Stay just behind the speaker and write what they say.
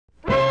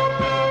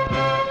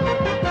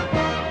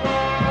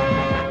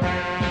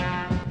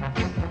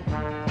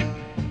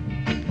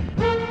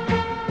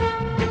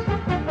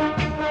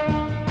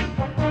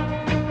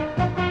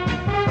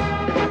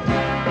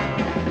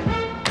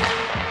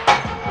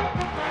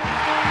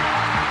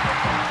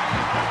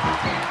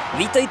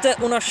Vítejte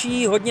u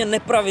naší hodně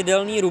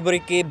nepravidelné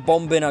rubriky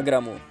Bomby na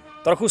gramu.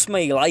 Trochu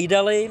jsme ji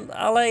lajdali,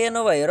 ale je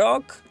nový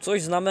rok,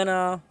 což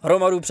znamená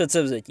hromadu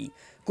předsevzetí.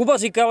 Kuba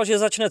říkal, že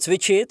začne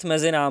cvičit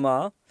mezi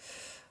náma.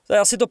 To je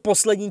asi to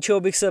poslední, čeho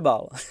bych se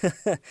bál.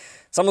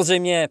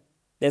 Samozřejmě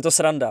je to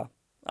sranda,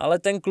 ale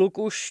ten kluk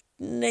už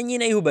není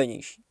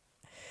nejhubenější.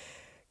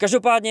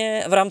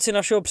 Každopádně v rámci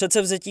našeho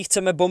předsevzetí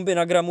chceme bomby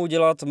na gramu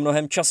dělat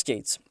mnohem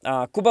častějc.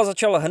 A Kuba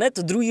začal hned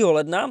 2.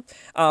 ledna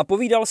a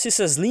povídal si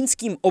se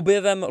zlínským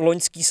objevem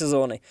loňské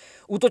sezóny.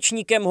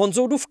 Útočníkem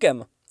Honzou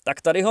Dufkem.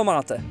 Tak tady ho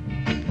máte.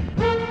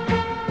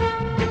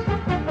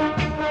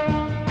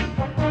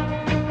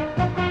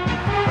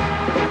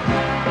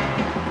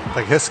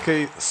 Tak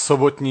hezký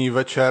sobotní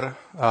večer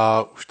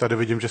a už tady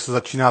vidím, že se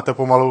začínáte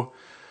pomalu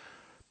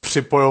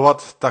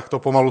připojovat, tak to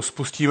pomalu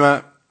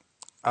spustíme.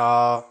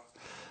 A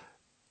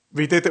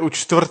vítejte u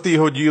 4.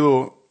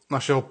 dílu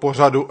našeho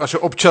pořadu,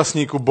 našeho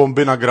občasníku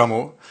Bomby na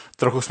gramu.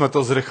 Trochu jsme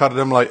to s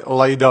Richardem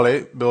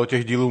lajdali, bylo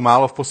těch dílů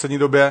málo v poslední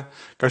době.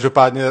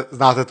 Každopádně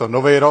znáte to,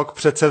 nový rok,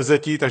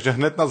 předsevzetí, takže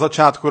hned na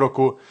začátku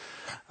roku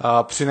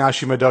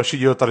přinášíme další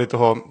díl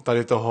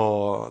tady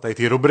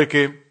té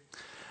rubriky.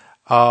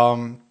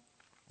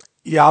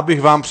 Já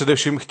bych vám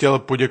především chtěl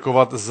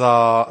poděkovat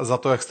za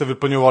to, jak jste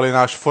vyplňovali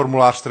náš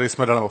formulář, který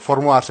jsme dali, nebo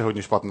formulář je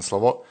hodně špatné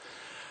slovo,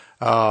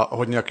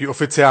 hodně jaký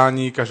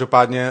oficiální,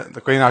 každopádně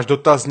takový náš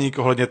dotazník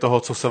ohledně toho,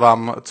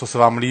 co se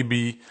vám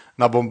líbí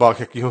na bombách,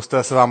 jaký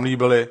hosté se vám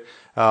líbili,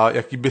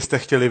 jaký byste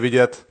chtěli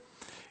vidět.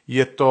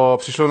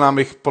 Přišlo nám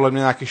jich podle mě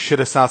nějakých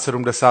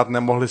 60-70,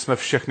 nemohli jsme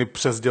všechny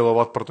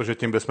přesdělovat, protože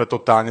tím bychom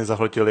totálně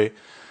zahltili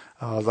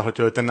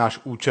ten náš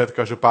účet,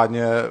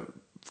 každopádně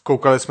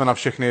koukali jsme na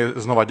všechny,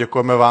 znova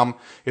děkujeme vám.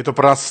 Je to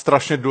pro nás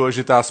strašně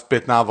důležitá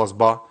zpětná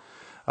vazba.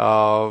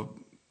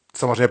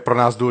 Samozřejmě pro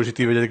nás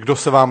důležitý vědět, kdo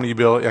se vám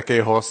líbil, jaký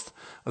host,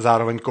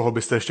 zároveň koho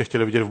byste ještě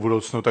chtěli vidět v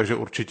budoucnu, takže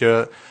určitě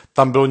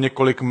tam bylo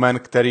několik jmen,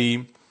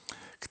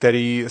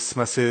 který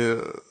jsme si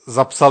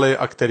zapsali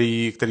a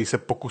který se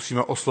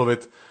pokusíme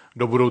oslovit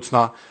do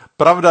budoucna.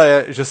 Pravda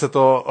je, že se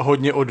to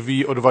hodně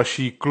odvíjí od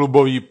vaší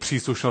klubové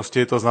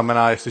příslušnosti, to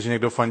znamená, jestliže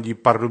někdo fandí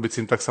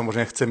Pardubicím, tak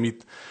samozřejmě chce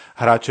mít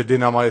hráče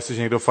Dynama,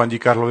 jestliže někdo fandí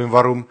Karlovým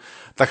Varům,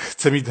 tak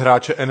chce mít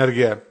hráče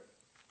Energie.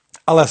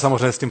 Ale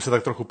samozřejmě s tím se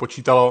tak trochu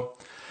počítalo.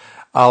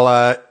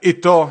 Ale i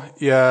to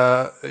je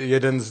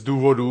jeden z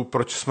důvodů,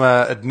 proč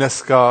jsme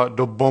dneska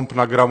do Bomb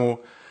na gramu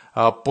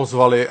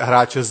pozvali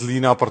hráče z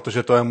Lína,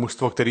 protože to je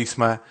mužstvo, který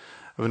jsme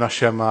v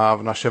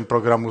našem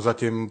programu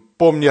zatím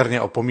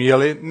poměrně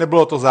opomíjeli.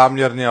 Nebylo to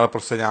záměrně, ale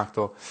prostě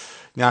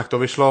nějak to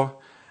vyšlo.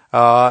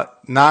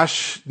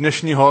 Náš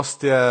dnešní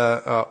host je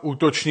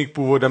útočník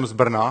původem z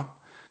Brna,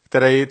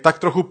 který tak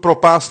trochu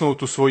propásnul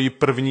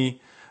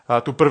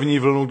tu první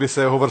vlnu, kdy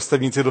se jeho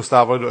vrstevníci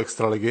dostávali do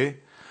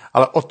extraligy,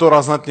 ale o to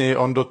razantněji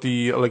on do té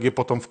ligy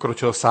potom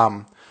vkročil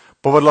sám.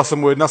 Povedla se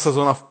mu 1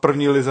 sezona v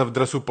první lize v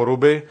dresu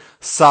Poruby,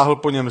 sáhl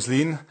po něm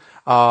Zlín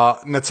a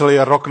necelý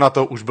rok na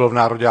to už byl v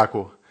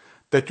nároďáku.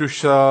 Teď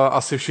už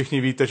asi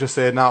všichni víte, že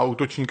se jedná o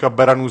útočníka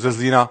Beranů ze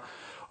Zlína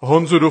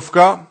Honzu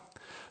Dufka,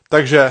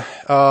 takže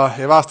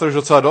je vás tady už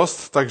docela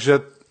dost, takže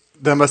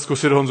jdeme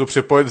zkusit Honzu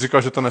připojit.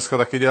 Říkal, že to dneska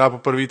taky dělá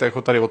poprvé, tak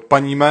ho tady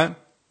odpaníme.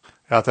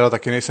 Já teda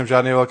taky nejsem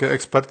žádný velký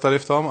expert tady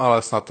v tom,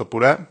 ale snad to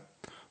půjde.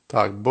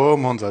 Tak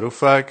bum, Honza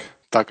Dufek.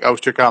 Tak a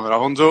už čekáme na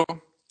Honzu.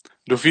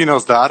 Dufíno,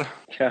 zdar.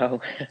 Čau.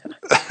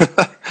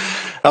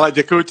 Ale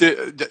děkuji ti.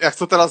 Jak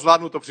to teda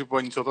zvládnu to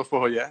připojení, co to v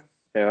pohodě?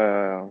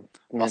 Jo.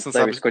 Mně to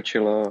tady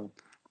vyskočilo.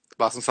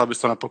 Bál jsem se, abys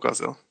to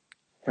nepokazil.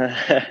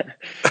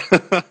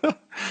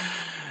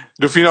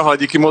 Dufíno, hele,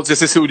 díky moc,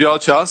 jestli jsi udělal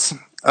čas.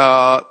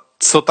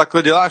 Co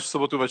takhle děláš v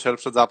sobotu večer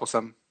před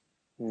zápasem?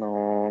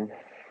 No,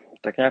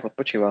 tak nějak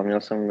odpočívám.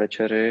 Měl jsem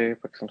večeři,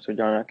 pak jsem si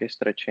udělal nějaký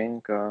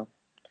stretching a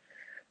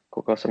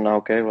koukal jsem na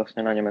hokej,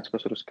 vlastně na Německo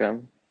s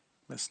Ruskem.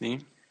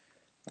 Jasný.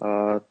 A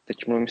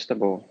teď mluvím s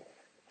tebou.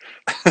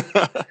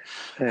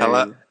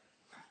 Hele,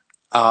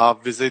 a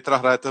vy zítra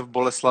hrajete v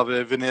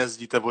Boleslavi, vy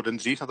nejezdíte o den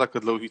dřív na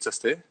takhle dlouhé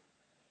cesty?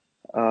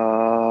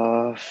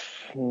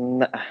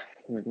 Ne.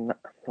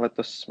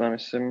 Letos jsme,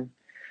 myslím,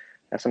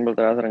 já jsem byl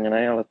teda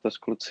zraněný, ale letos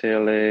kluci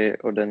jeli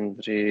o den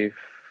dřív.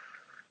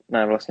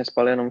 Ne, vlastně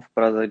spali jenom v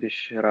Praze,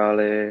 když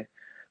hráli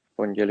v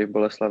pondělí v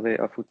Boleslavi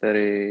a v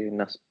úterý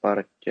na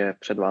Spartě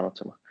před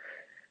Vánocema.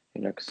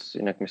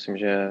 Jinak myslím,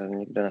 že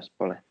nikde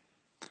nespali.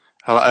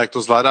 Hele, a jak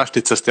to zvládáš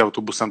ty cesty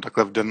autobusem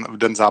takhle v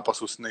den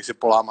zápasu? Nejsi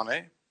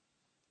polámaný?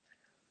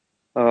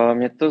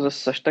 Mně to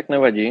zase až tak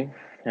nevadí.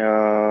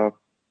 Já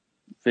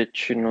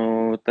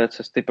většinu té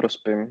cesty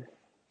prospím,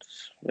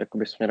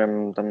 jakoby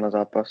směrem tam na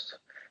zápas.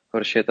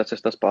 Horší je ta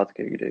cesta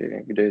zpátky,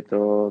 kdy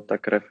ta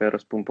krev je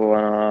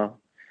rozpumpovaná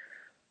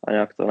a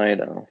nějak to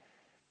nejde. No.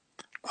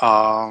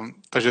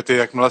 Takže ty,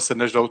 jakmile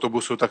sedneš do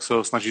autobusu, tak se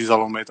ho snažíš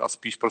zalomit a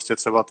spíš prostě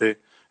třeba ty,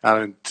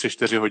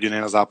 3-4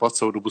 hodiny na zápas,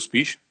 celou dobu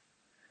spíš?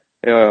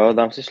 Jo,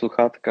 dám si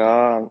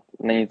sluchátka.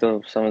 Není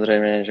to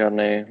samozřejmě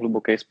žádný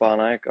hluboký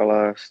spánek,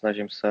 ale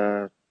snažím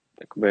se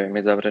jakoby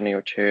mít zavřený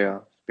oči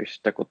a spíš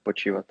tak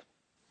odpočívat.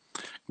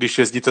 Když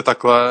jezdíte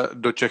takhle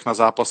do Čech na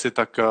zápasy,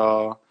 tak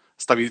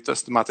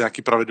Máte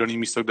nějaký pravidelný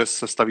místo, kde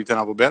se stavíte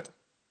na oběd?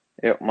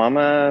 Jo,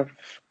 máme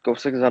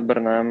kousek za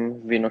Brnem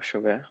v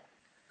Vinošově.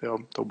 Jo,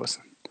 to vůbec.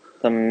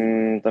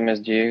 Tam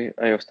jezdí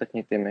i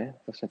ostatní týmy,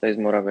 vlastně tady z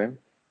Moravy.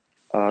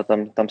 A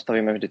tam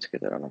stavíme vždycky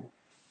teda, no.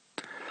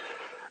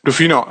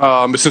 Dufino,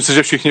 myslím si,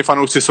 že všichni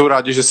fanoušci jsou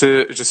rádi, že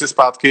jsi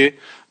zpátky.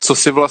 Co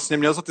jsi vlastně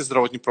měl za ty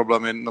zdravotní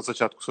problémy na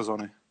začátku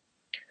sezóny?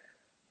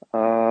 A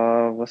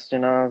vlastně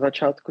na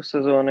začátku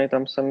sezóny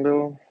tam jsem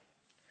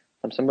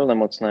byl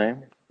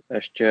nemocný.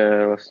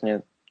 Ještě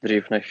vlastně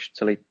dřív, než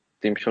celý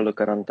tým šel do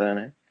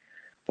karantény.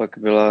 Pak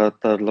byla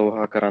ta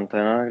dlouhá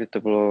karanténa, kdy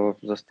to bylo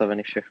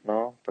zastavené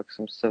všechno. Pak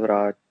jsem se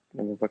vrátil,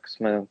 nebo pak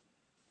jsme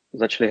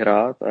začali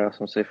hrát a já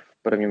jsem si v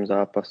prvním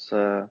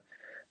zápase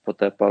po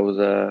té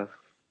pauze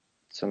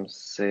jsem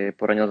si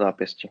poranil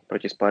zápěstí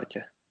proti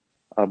Spartě.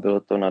 A bylo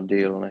to na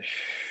díl,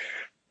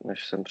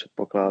 než jsem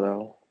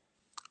předpokládal.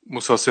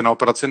 Musel jsi na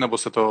operaci, nebo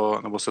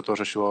se to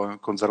řešilo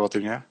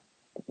konzervativně?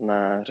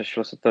 Ne,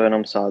 řešilo se to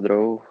jenom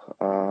sádrou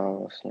a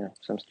vlastně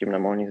jsem s tím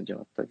nemohl nic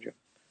dělat, takže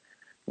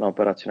na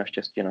operaci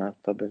naštěstí ne.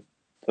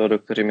 To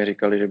doktoři mi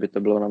říkali, že by to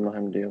bylo na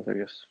mnohem díl,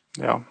 takže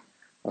jo.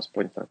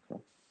 Aspoň tak. No.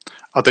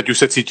 A teď už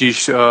se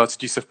cítíš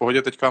se v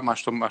pohodě teďka?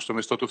 Máš to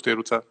jistotu v té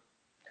ruce?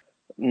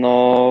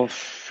 No,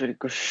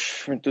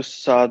 jakož mi tu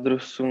sádru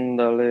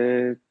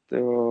sundali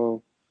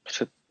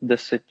před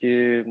 10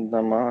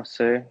 dnama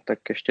asi, tak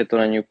ještě to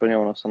není úplně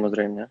ono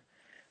samozřejmě.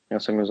 Měl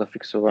jsem ji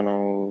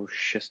zafixovanou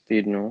 6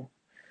 týdnů,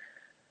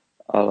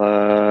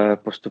 ale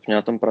postupně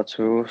na tom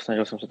pracuju,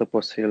 snažil jsem se to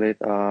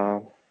posílit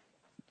a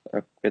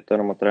je to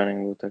jenom o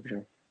tréninku,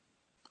 takže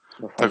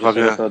doufám,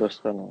 že se do toho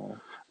dostanu.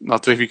 Na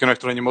tvých víkendech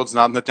to není moc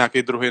znát, hned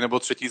nějaký druhý nebo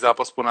třetí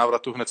zápas po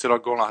návratu, hned si dal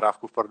gól na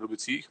hrávku v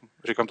Pardubicích,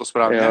 říkám to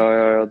správně?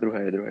 Jo,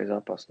 druhý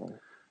zápas. No.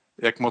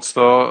 Jak moc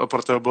to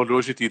pro tebe bylo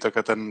důležitý,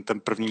 také ten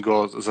první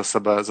gól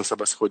ze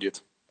sebe schodit?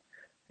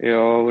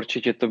 Jo,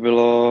 určitě to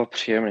bylo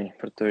příjemný,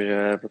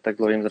 protože po tak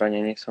dlouhým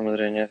zranění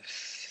samozřejmě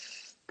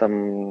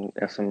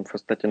já jsem v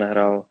podstatě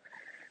nehrál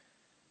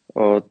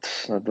od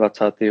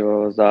 20.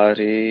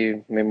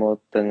 září mimo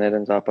ten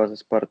jeden zápas se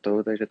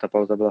Spartou, takže ta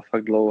pauza byla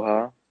fakt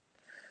dlouhá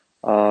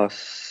a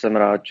jsem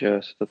rád, že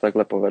se to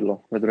takhle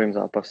povedlo. Ve druhém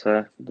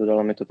zápase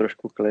dodalo mi to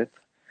trošku klid,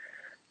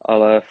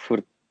 ale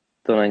furt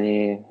to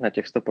není na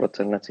těch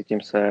 100%,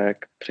 necítím se jak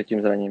před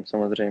tím zraněním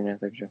samozřejmě,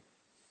 takže...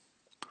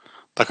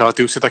 Tak ale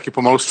ty už jsi taky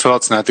pomalu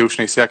střelec, ne? Ty už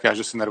nejsi jak já,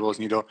 že jsi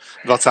nervózní do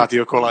 20.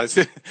 kola,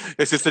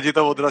 jestli se ti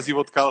to odrazí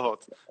od kalhot.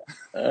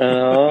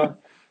 No,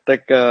 tak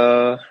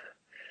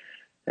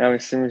já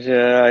myslím,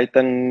 že i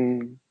ten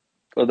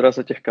odraz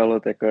od těch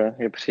kalhot jako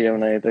je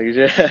příjemný,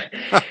 takže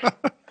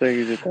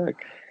tak.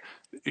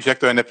 Víš, jak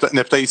to je?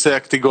 Neptají se,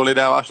 jak ty goly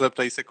dáváš, ale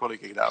ptají se,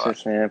 kolik jich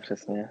dáváš.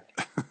 Přesně.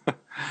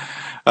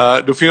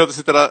 Dufino, ty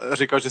jsi teda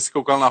říkal, že jsi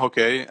koukal na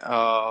hokej.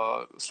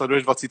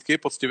 Sleduješ 20,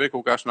 poctivě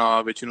koukáš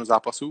na většinu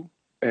zápasů?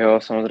 Jo,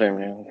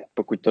 samozřejmě.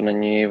 Pokud to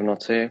není v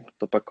noci,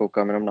 to pak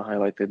koukám jenom na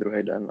highlighty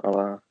druhý den,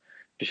 ale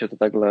když je to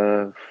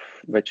takhle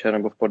večer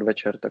nebo v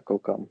podvečer, tak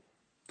koukám.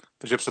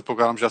 Takže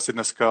předpokládám, že asi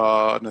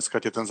dneska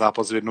tě ten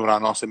zápas v 1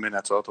 ráno asi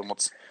mine, co?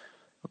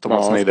 To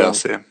moc nejde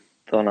asi.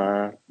 To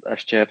ne.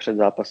 Ještě před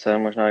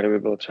zápasem, možná kdyby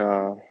bylo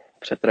třeba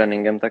před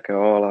tréninkem, tak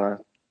jo, ale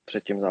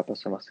před tím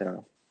zápasem asi ne.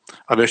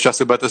 A vy ještě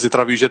asi budete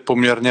zítra výjíždět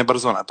poměrně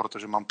brzo, ne?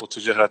 Protože mám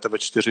pocit, že hrajete ve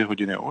 4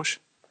 hodiny už.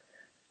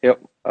 Jo,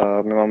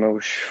 a my máme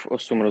už v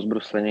 8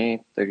 rozbruslení,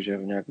 takže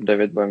v nějak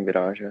 9 budeme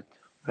vyrážet.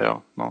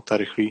 Jo, no to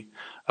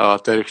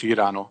je rychlý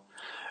ráno.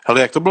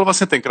 Hele, jak to bylo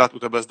vlastně tenkrát u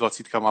tebe s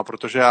 20,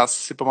 protože já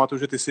si pamatuju,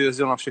 že ty jsi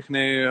jezdil na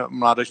všechny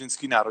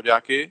mládežnický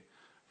nároďáky,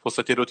 v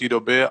podstatě do té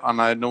doby a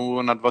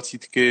najednou na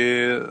 20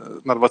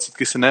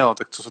 si nejel,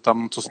 tak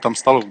co se tam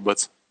stalo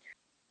vůbec?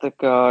 Tak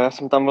já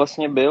jsem tam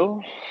vlastně byl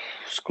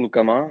s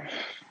klukama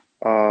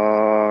a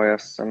já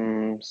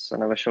jsem se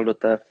nevešel do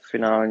té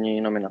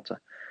finální nominace,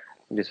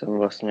 kdy jsem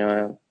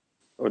vlastně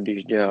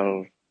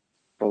odjížděl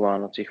po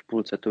Vánocích v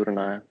půlce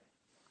turné.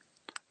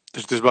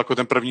 Takže ty jsi byl jako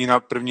ten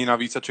první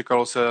navíc a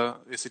čekalo se,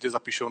 jestli tě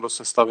zapíšou do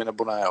sestavy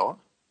nebo ne, jo?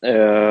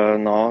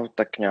 No,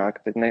 tak nějak.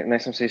 Teď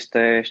nejsem si jistý,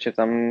 ještě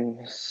tam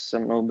se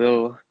mnou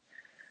byl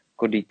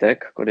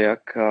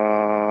Kodiak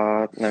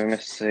a nevím,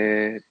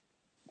 jestli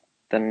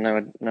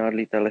ten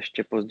neodlítal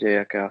ještě později,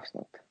 jak já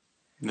snad.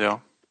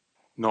 Jo.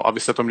 No a vy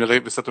jste to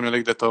měli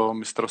kde to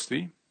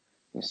mistrovství?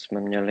 My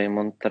jsme měli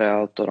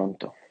Montreal,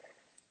 Toronto.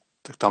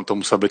 Tak tam to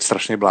musel být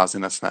strašný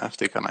blázinec, ne? V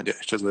té Kanadě,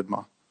 ještě s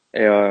lidma.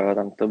 Jo,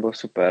 tam to bylo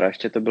super. A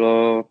ještě to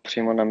bylo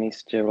přímo na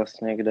místě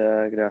vlastně,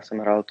 kde já jsem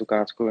hrál tu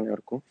kanadskou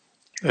juniorku.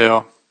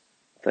 Jo.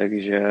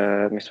 Takže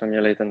my jsme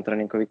měli ten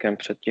tréninkový kemp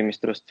před tím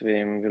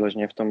mistrovstvím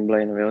vyloženě v tom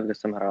Blainville, kde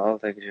jsem hrál,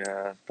 takže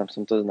tam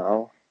jsem to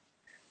znal.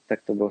 Tak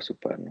to bylo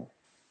super.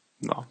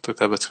 No tak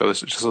to je věc,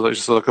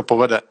 že se to takhle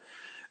povede.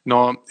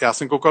 No, já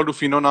jsem koukal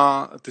Dufino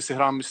ty jsi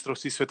hrál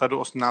mistrovství světa do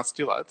 18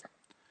 let.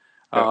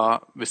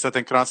 A vy jste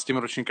tenkrát s tím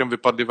ročníkem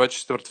vypadli ve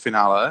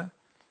čtvrtfinále.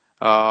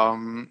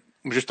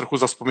 Můžeš trochu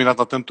zavzpomínat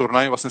na ten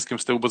turnaj, vlastně s kým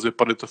jste vůbec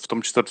vypadli v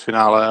tom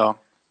čtvrtfinále a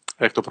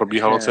jak to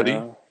probíhalo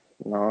celý?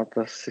 No,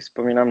 to si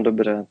vzpomínám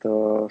dobře,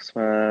 to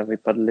jsme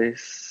vypadli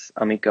s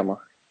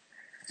Amikama.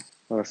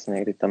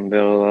 vlastně, kdy tam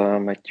byl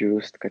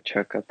Matthews,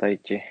 Tkačák a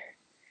Tajti.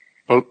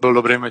 Byl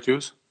dobrý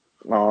Matthews?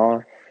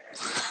 No,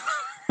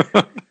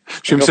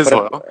 Všim si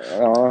jo?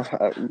 No,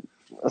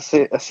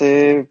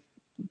 asi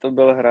to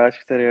byl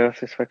hráč, který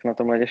asi fakt na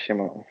tomhle těším.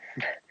 No.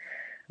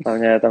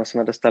 Hlavně tam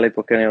jsme dostali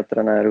pokyny od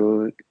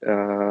trenéru,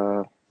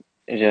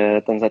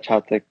 že ten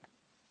začátek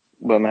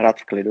budeme hrát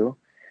v klidu,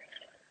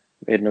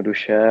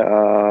 jednoduše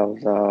a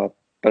za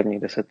prvních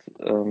 10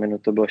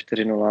 minut to bylo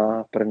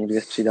 4-0, první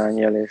 2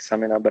 střídání jeli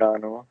sami na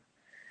bránu,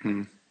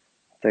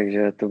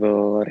 takže to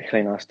byl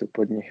rychlej nástup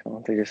od nich,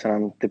 no. Takže se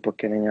nám ty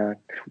pokyny nějak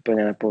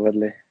úplně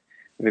nepovedly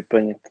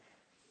vyplnit.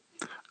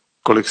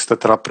 Kolik jste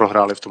teda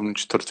prohráli v tom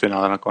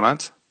čtvrtfinále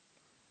nakonec?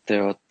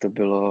 Jo, to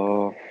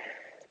bylo,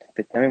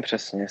 teď nevím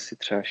přesně, jestli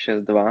třeba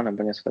 6-2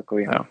 nebo něco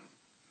takového.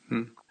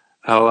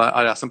 Hele,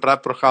 a já jsem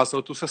právě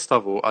procházel tu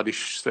sestavu a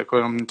když jako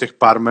jenom těch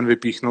pár men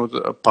vypíchnout,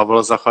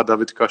 Pavel Zacha,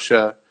 David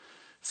Kaše,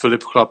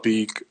 Filip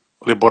Chlapík,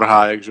 Libor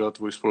Hájek, že,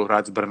 tvůj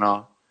spoluhráč z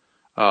Brna,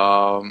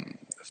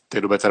 v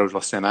té době teda už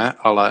vlastně ne,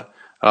 ale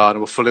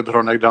nebo Filip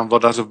Hronek, Dan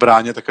Vladař v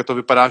bráně, tak to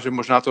vypadá, že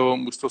možná to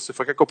mužstvo si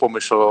fakt jako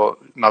pomyšlelo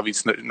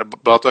navíc.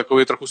 Byla to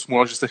jako trochu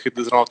smůla, že jste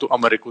chytli zrovna tu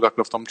Ameriku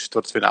takhle v tom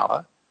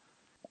čtvrtfinále?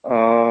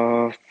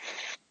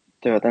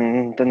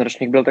 Ten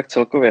ročník byl tak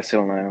celkově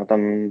silný. No.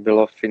 Tam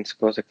bylo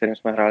Finsko, se kterým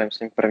jsme hráli,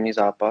 myslím, první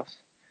zápas.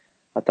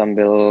 A tam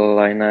byl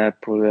Laine,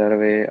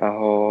 Puljärvi,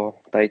 Aho,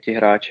 tady ti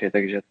hráči,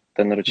 takže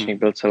ten ročník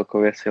byl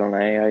celkově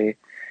silný. A i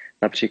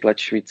například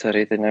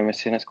Švýcaři, teď nevím,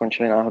 jestli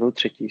neskončili náhodou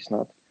 3.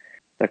 snad,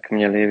 tak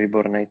měli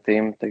výborný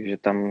tým, takže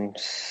tam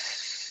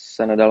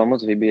se nedalo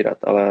moc vybírat,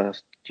 ale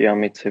ti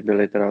amici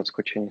byli teda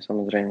odskočeni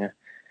samozřejmě.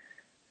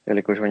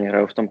 Jelikož oni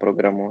hrajou v tom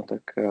programu,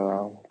 tak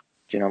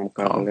ti nám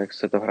ukázali, jak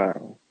se to hraje.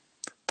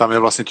 Tam je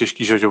vlastně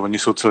těžký, že oni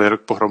jsou celý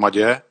rok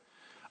pohromadě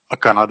a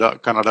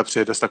Kanada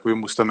přijede s takovým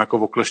můstem jako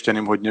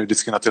okleštěným hodně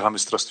vždycky na tyhle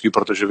mistrovství,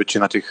 protože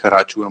většina těch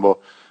hráčů nebo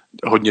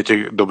hodně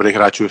těch dobrých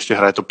hráčů ještě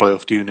hraje to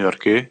playoff ty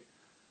juniorky.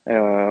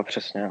 Jo,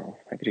 přesně, no,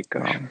 jak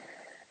říkáš. No.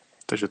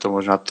 Takže to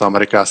možná, ta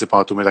Amerika, já si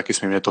pamatuju, mi taky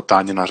s mě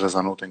totálně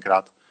nařezanou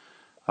tenkrát.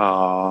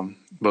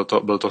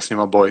 Byl to s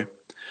nima boj.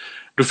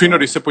 Dufino,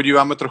 když se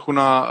podíváme trochu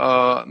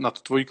na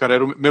tu tvoji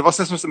kariéru, my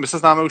se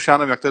známe už, já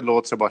nevím, jak to je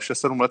dlouho, třeba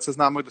 6-7 let se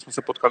známe, kde jsme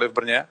se potkali v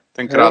Brně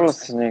tenkrát. Jo,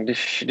 vlastně,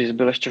 když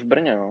byl ještě v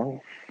Brně, no.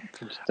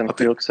 Ten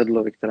chvíl k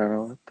Sedlovi, která,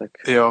 no, tak.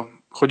 Jo,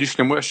 chodíš k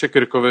němu ještě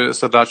Kirkovi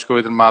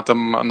Sedláčkovi, ten má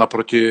tam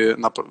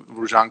v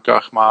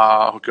Lužánkách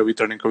má hokejový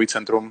tréninkový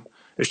centrum.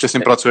 Ještě s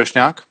ním pracuješ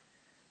nějak?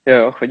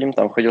 Jo,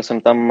 chodil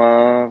jsem tam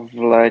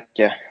v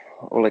létě,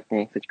 o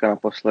letní, teďka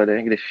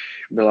naposledy, když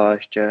byla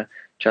ještě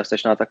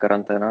částečná ta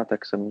karanténa,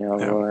 tak jsem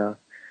měl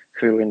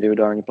chvíli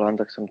individuální plán,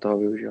 tak jsem toho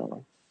využil.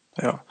 No.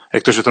 Jo.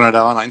 Jak to, že to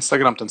nedává na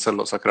Instagram ten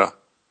Sedlo, sakra?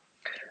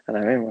 Já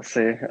nevím,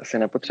 asi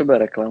nepotřebuje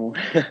reklamu.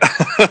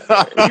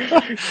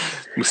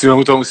 musíme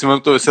mu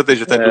to vysvětlit,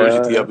 že to je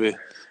důležitý, aby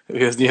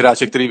hvězdní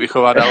hráče, který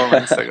vychová, dával na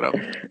Instagram.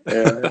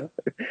 jo.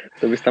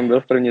 To bys tam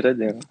byl v první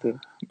řadě. No.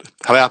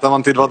 Hele, já tam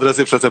mám ty 2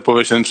 dresy přece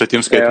pověšený před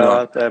tím skatem.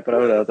 Jo,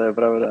 to je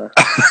pravda.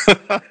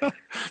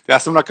 Já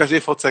jsem na každé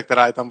fotce,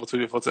 která je tam odsud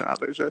vyfocená,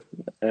 takže...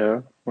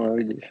 Jo, no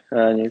vidíš.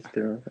 A nic,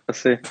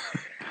 asi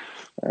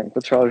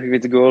potřeboval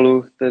víc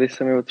gólů, který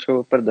se mi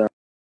potřeboval prdá.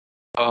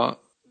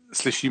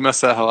 Slyšíme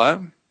se,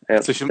 hele?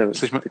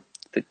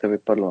 Teď to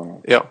vypadlo,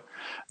 no. Jo.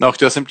 No,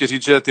 chtěl jsem ti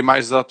říct, že ty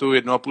máš za tu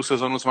 1,5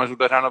 sezonu, co máš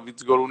odehráno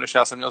víc gólů, než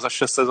já jsem měl za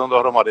 6 sezon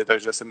dohromady,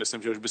 takže si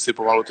myslím, že už by si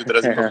pomalu ty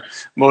dresy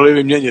mohli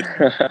vyměnit.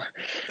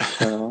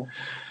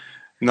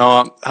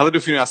 No, hele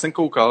Dufino, já jsem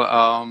koukal,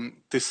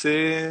 ty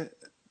jsi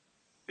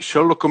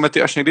šel do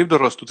Komety až někdy v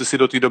dorostu, ty jsi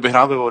do té doby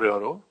hrál ve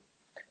Warrioru?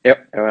 Jo,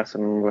 já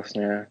jsem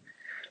vlastně,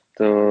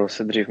 to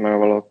se dřív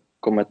jmenovalo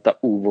Kometa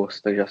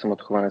Úvoz, takže já jsem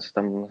odchovanec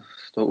tam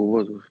z toho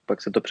úvozu,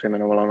 pak se to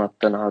přejmenovalo na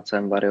ten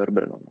HCM Warrior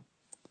Brno.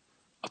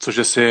 A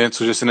cože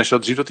jsi nešel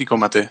dřív do té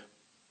Komety?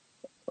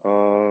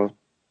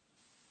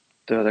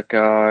 Tak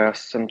já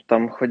jsem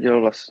tam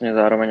chodil vlastně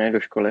zároveň i do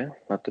školy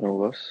na ten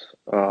úvoz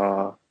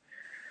a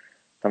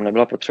tam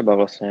nebyla potřeba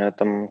vlastně,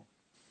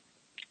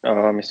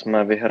 my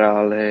jsme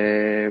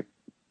vyhráli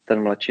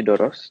ten mladší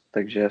dorost,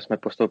 takže jsme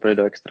postoupili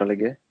do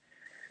extraligy,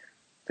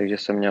 takže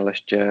jsem měl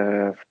ještě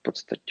v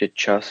podstatě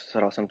čas,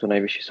 hrál jsem tu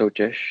nejvyšší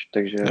soutěž,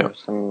 takže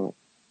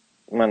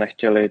jsme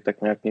nechtěli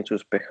tak nějak nic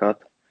uspěchat.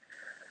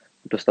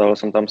 Dostával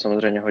jsem tam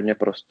samozřejmě hodně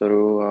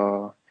prostoru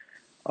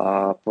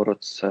a po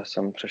roce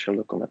jsem přešel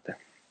do Komety.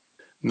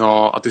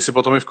 No a ty si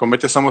potom i v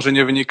Kometě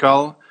samozřejmě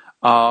vynikal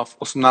a v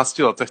 18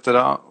 letech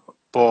teda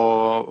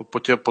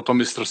po tom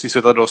mistrovství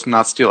světa do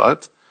 18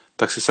 let,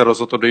 tak si se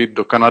rozhodl dojít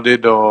do Kanady,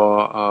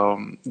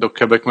 do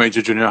Quebec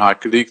Major Junior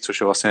Hockey League,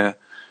 což je vlastně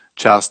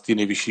část té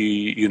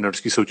nejvyšší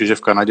juniorské soutěže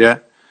v Kanadě.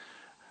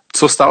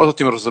 Co stálo za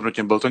tím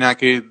rozhodnutím? Byl to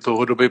nějaký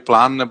dlouhodobý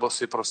plán, nebo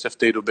si prostě v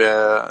té době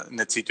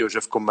necítil,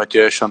 že v Kometě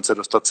je šance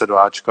dostat se do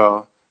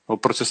Ačka? No,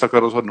 proč jsi takhle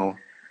rozhodnul?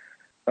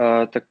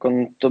 Tak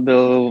to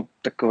byl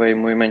takovej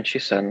můj menší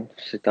sen,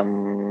 si tam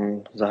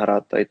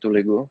zahrát tady tu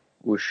ligu,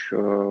 už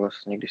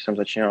vlastně, když jsem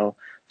začínal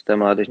v té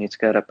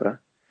mládežnické repre.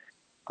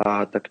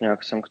 A tak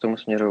nějak jsem k tomu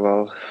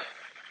směřoval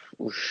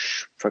už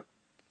fakt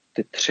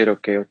ty 3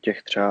 roky od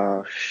těch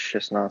třeba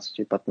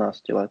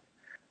 16-15 let.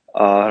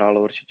 A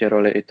hrálo určitě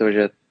roli i to,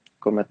 že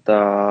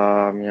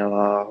Kometa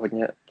měla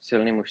hodně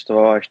silný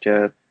mužstvo a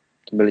ještě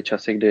to byly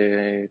časy,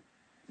 kdy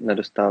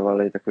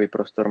nedostávali takový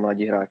prostor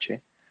mladí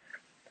hráči,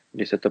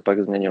 kdy se to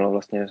pak změnilo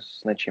vlastně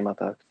s něčím a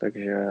tak,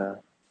 takže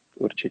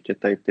určitě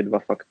tady ty 2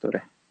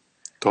 faktory.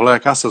 Tohle je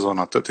jaká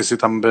sezóna? Ty jsi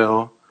tam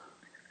byl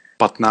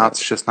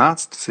 15-16,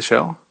 jsi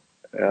šel?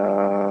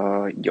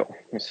 Jo,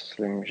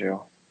 myslím, že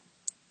jo.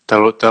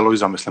 To je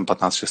Lojza, myslím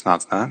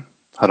 15-16, ne?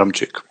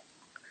 Hadamčík.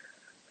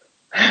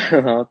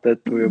 No, to je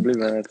tvůj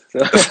oblíbenec, co?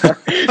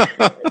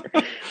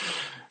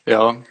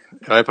 Jo,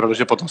 je pravda,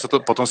 že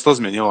potom se to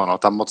změnilo, no.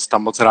 Tam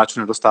moc hráčů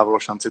nedostávalo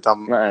šanci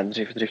tam. Ne,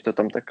 dřív to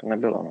tam tak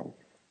nebylo, no.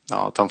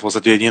 No, tam v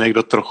podstatě jediný,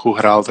 kdo trochu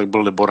hrál, tak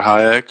byl Libor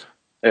Hájek.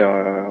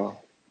 Jo.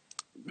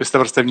 Vy jste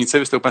vrstevníci,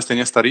 vy jste úplně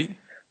stejně starý?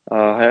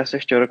 Haja jsi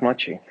ještě o rok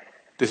mladší.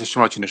 Ty jsi ještě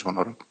mladší než on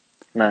rok.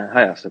 Ne,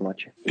 Haja jsi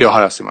mladší. Jo,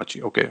 Haja jsi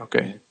mladší, OK.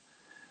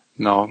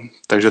 No,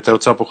 takže to je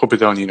docela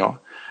pochopitelný, no.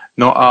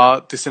 No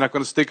a ty si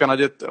nakonec v té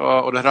Kanadě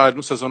odehrál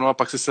 1 sezonu a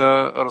pak si se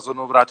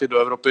rozhodnul vrátit do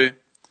Evropy.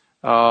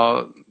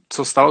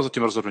 Co stalo za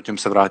tím rozhodnutím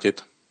se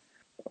vrátit?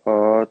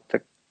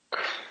 Tak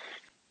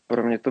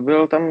pro mě to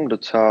byl tam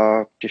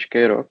docela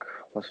těžký rok.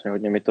 Vlastně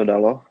hodně mi to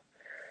dalo.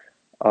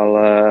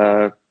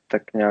 Ale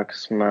tak nějak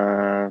jsme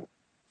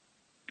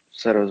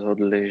se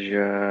rozhodli,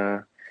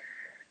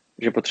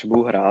 že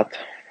potřebuju hrát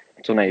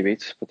co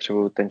nejvíc.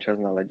 Potřebuju ten čas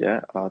na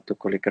ledě a to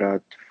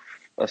kolikrát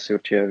asi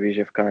určitě víš,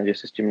 že v Kanadě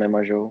se s tím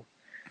nemažou.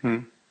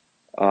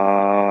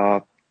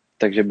 A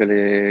takže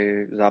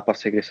byly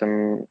zápasy, kdy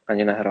jsem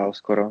ani nehrál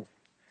skoro.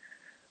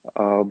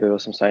 A objevil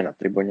jsem se i na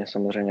tribuně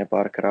samozřejmě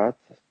párkrát,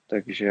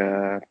 takže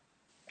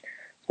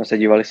jsme se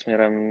dívali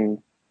směrem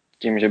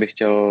tím, že bych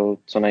chtěl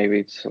co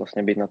nejvíc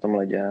vlastně být na tom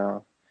ledě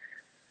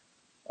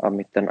a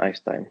mít ten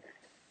ice time.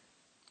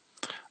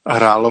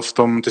 Hrálo v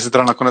tom, ty jsi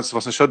teda nakonec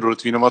vlastně šel do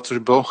Litvínova, což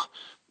bylo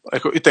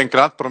jako i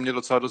tenkrát pro mě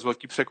docela dost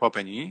velký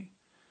překvapení.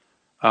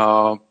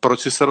 Proč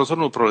jsi se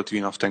rozhodnul pro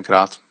Litvínov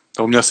tenkrát?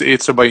 To měl jsi i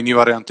třeba jiný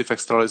varianty v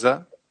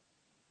extralize?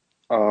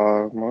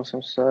 Mohl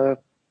jsem se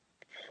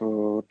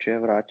určitě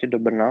vrátit do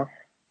Brna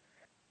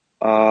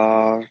a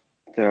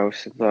já už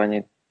si to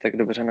ani tak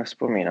dobře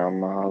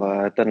nevzpomínám,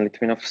 ale ten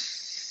Litvínov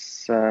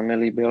se mi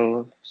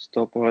líbil z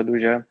toho pohledu,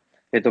 že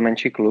je to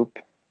menší klub,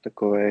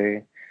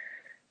 takovej,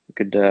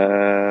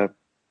 kde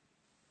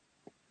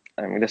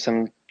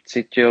jsem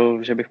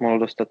cítil, že bych mohl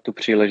dostat tu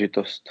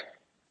příležitost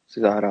si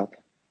zahrát.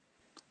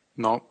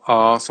 No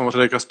a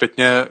samozřejmě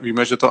zpětně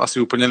víme, že to asi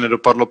úplně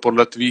nedopadlo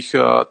podle tvých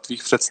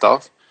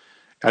představ.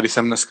 Já když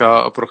jsem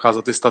dneska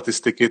procházel ty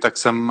statistiky, tak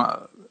jsem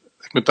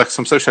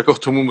se už jako k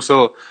tomu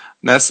musel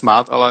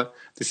nesmát, ale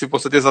ty si v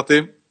podstatě za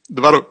ty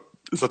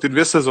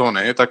 2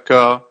 sezóny tak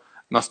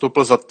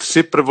nastoupil za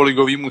 3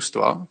 prvoligový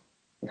mužstva.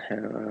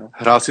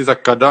 Hrál si za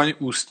Kadaň,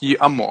 Ústí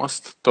a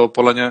Most. To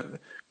podle mě,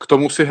 k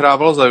tomu si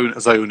hrával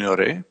za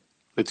juniory,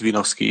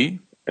 litvínovský.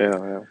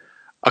 Jo.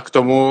 A k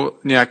tomu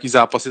nějaký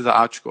zápasy za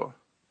Ačko.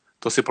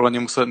 To si podle mě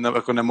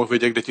jako nemohl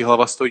vědět, kde ti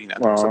hlava stojí, ne?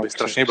 To musel být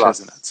strašný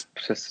blázinec.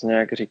 Přesně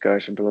jak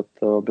říkáš,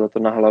 bylo to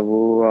na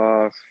hlavu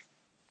a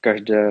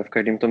v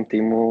každém tom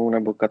týmu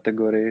nebo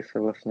kategorii se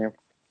vlastně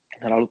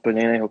hrál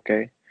úplně jiný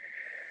hokej.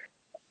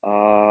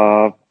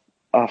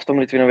 A v tom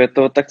Litvínově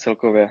to tak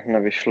celkově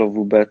nevyšlo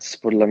vůbec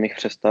podle mých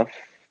představ.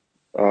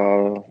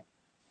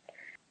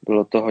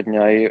 Bylo to hodně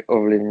i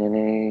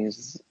ovlivněné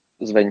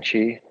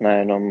zvenčí,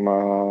 nejenom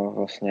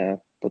vlastně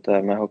po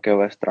té mé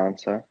hokejové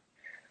stránce.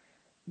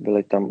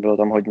 Bylo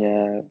tam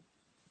hodně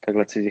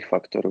takhle cizích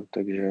faktorů,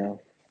 takže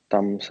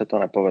tam se to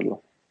nepovedlo.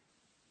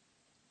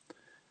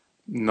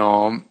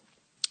 No,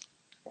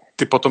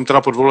 ty potom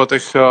teda po 2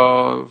 letech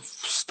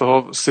z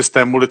toho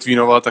systému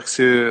Litvínova tak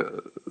si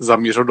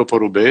zamířil do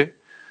Poruby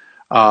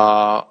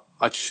a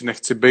ač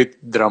nechci být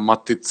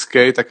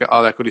dramatický, tak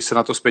ale jako když se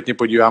na to zpětně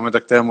podíváme,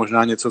 tak to je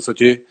možná něco, co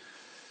ti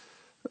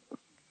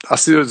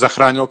asi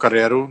zachránilo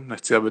kariéru.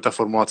 Nechci, aby ta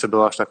formulace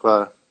byla až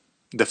takhle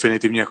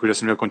definitivně, jako že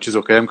jsem měl končit s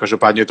hokejem.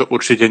 Každopádně je to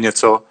určitě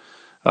něco,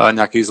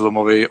 nějaký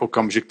zlomový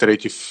okamžik, který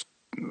ti v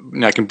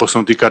nějakým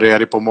posunu té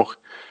kariéry pomohl.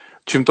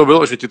 Čím to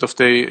bylo, že ti to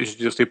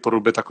v té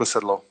Porubě takhle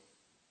sedlo?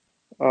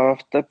 A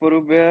v té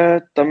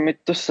Porubě tam mi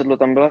to sedlo,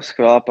 tam byla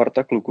skvělá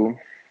parta kluků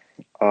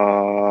a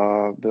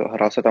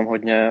hrál se tam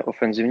hodně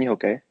ofenzivní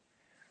hokej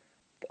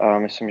a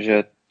myslím,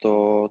 že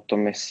to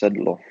mi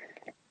sedlo.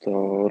 To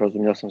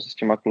rozuměl jsem se s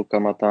těma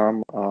klukama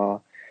tam a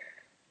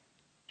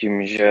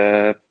tím,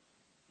 že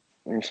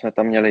my jsme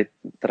tam měli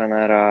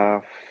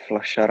trenéra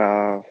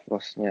Flašara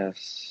vlastně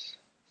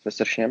se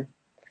Sršněm.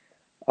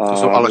 To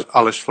jsou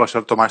Aleš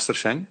Flašar, Tomáš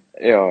Sršeň?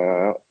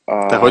 Jo.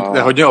 To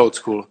je hodně old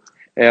school.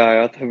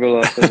 Jo,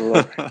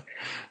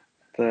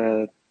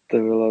 to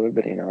bylo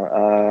dobrý, no.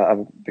 A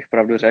bych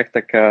pravdu řekl,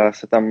 tak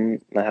se tam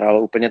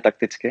nehrálo úplně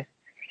takticky,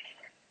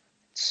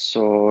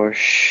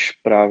 což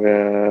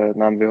právě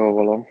nám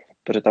vyhovovalo,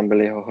 protože tam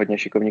byli hodně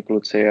šikovní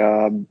kluci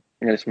a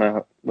měli jsme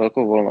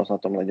velkou volnost na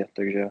tom ledě,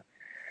 takže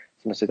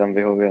jsme si tam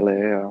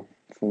vyhověli a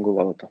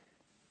fungovalo to.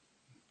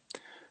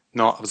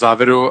 No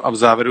a v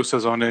závěru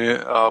sezóny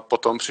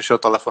potom přišel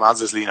telefonát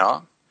ze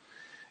Zlína.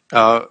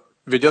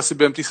 Věděl jsi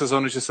během té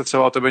sezóny, že se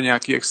třeba o tebe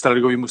nějaký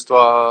extraligový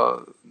mužstva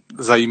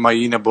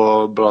zajímají,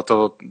 nebo byla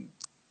to,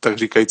 tak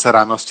říkajíc,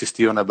 ráno z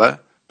čistého nebe?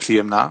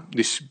 Příjemná,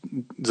 když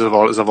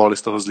zavolali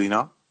z toho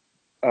Zlína?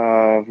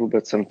 A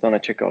vůbec jsem to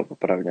nečekal,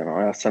 popravdě. No.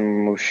 Já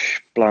jsem už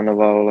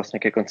plánoval vlastně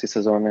ke konci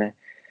sezóny,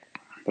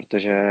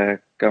 protože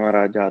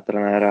kamarád dělá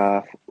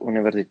trenéra v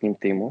univerzitním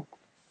týmu.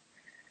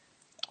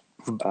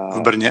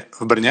 V Brně?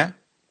 V Brně?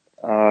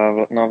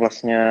 No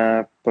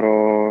vlastně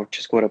pro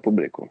Českou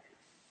republiku.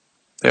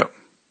 Jo.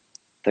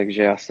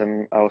 Takže já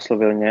jsem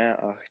oslovil mě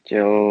a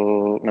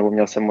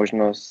měl jsem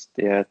možnost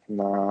jet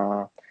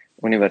na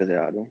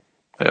univerziádu,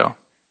 Jo.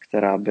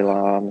 která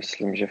byla,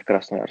 myslím, že v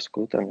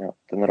Krasnojarsku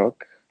ten rok.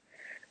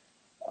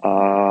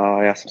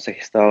 A já jsem se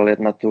chystal jet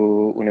na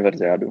tu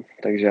univerziádu,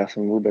 takže já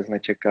jsem vůbec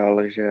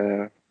nečekal,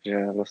 že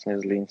vlastně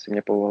Zlín si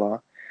mě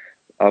povolá.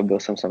 A byl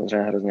jsem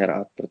samozřejmě hrozně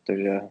rád,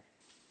 protože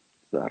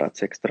zahrát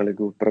si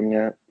extraligu pro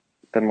mě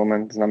ten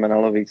moment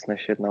znamenalo víc,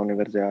 než jet na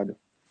univerziádu.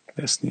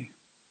 Jasný.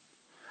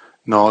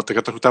 No, tak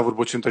já trochu tam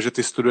odbočím, takže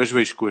ty studuješ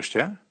výšku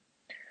ještě?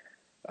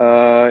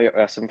 Jo,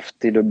 já jsem v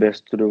té době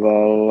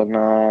studoval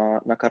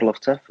na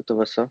Karlovce,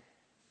 FTVS,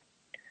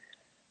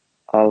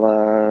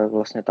 ale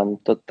vlastně tam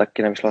to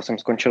taky nevyšlo. Já jsem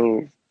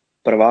skončil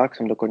prvák,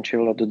 jsem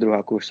dokončil a do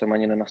druháku už jsem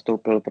ani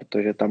nenastoupil,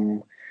 protože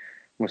tam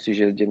musíš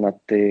jezdit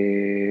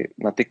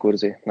na ty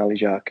kurzy, na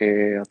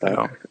lyžáky a tak.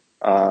 Jo.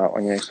 A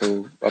oni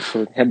jsou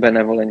absolutně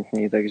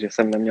benevolentní, takže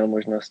jsem neměl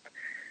možnost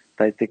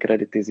tady ty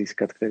kredity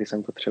získat, které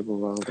jsem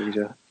potřeboval,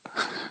 takže...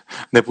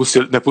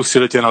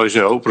 Nepustili tě na lyže,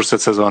 jo?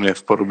 Uprostřed sezóny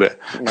v Porubě.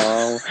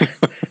 No,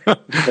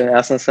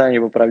 já jsem se ani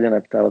opravdu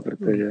neptal,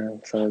 protože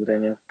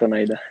samozřejmě to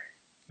nejde.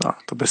 No,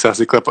 to by se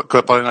asi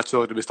klepali na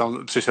čelo, kdybys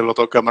tam přišel do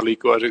toho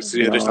kamerlíku a řekl si,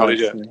 že jedeš na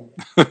lyže.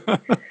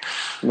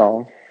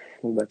 No,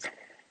 vůbec.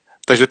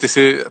 Takže ty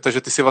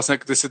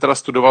jsi teda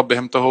studoval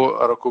během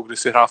toho roku, kdy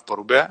jsi hrál v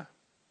Porubě?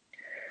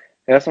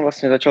 Já jsem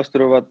vlastně začal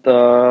studovat,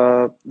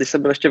 když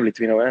jsem byl ještě v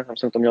Litvínově, tam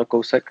jsem to měl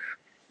kousek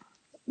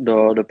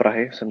do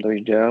Prahy, jsem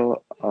dojížděl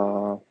a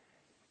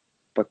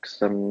pak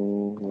jsem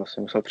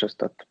vlastně musel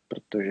přestat,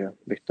 protože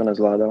bych to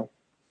nezvládal.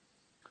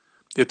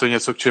 Je to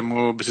něco, k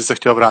čemu by si se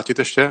chtěl vrátit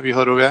ještě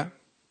výhledově?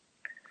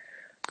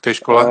 K té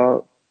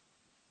škole?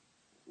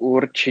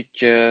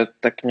 Určitě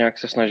tak nějak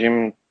se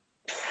snažím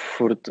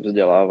furt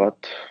vzdělávat,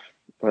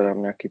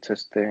 hledám nějaké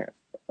cesty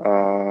a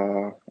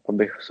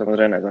abych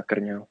samozřejmě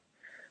nezakrněl.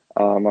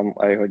 A mám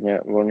i hodně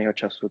volného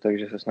času,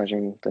 takže se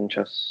snažím ten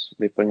čas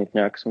vyplnit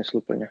nějak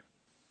smysluplně.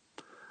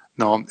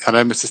 No, já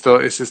nevím,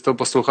 jestli jsi to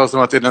poslouchal,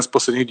 znamená, jeden z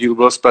posledních dílů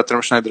byl s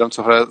Petrem Schneiderem,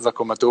 co hraje za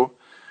Kometu,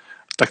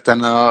 tak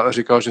ten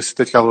říkal, že si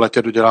teďka v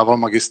letě dodělával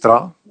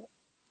magistra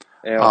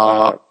Jo,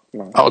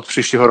 a od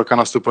příštího roka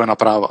nastupuje na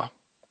práva.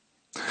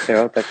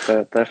 Jo, tak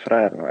to je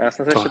frajer. No. Já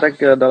jsem se ještě tak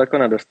daleko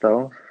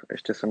nedostal,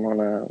 ještě jsem ho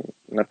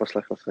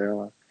neposlechl si,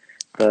 ale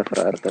to je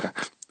frajer teda.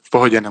 V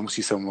pohodě,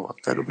 nemusí se omlouvat,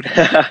 to je dobrý.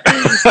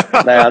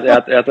 Ne,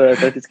 já to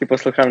vždycky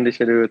poslouchám, když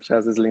jedu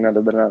třeba ze Zlína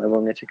do Brna,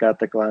 nebo mě čeká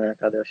taková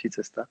nějaká další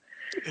cesta.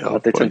 Jo, a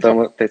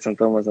teď jsem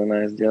toho moc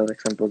nejezdil,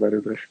 tak jsem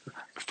pozadu trošku.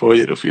 V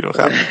pohodě, do fíno,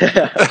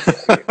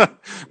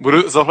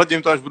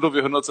 zohledním to, až budu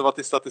vyhodnocovat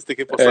ty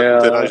statistiky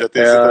poslední, teda, že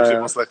ty si to vždy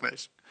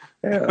poslechneš.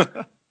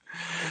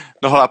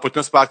 No hele,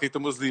 pojďme zpátky k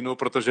tomu Zlínu,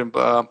 protože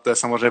to je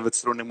samozřejmě věc,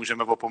 kterou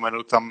nemůžeme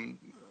opomenout, tam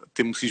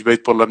ty musíš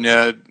být podle mě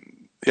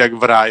jak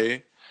v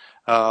ráji.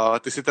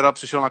 Ty jsi teda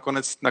přišel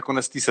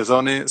nakonec té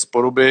sezóny z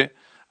Poruby,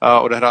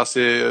 odehrál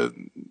si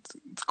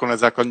konec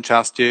základní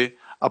části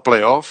a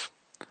playoff,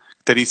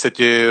 který se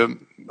ti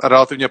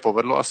relativně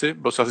povedlo asi.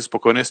 Byl jsi asi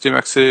spokojený s tím,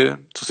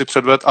 co jsi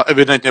předvedl a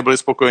evidentně byli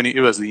spokojení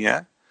i ve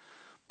Zlíně,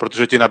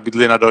 protože ti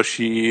nabídli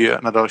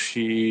na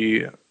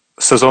další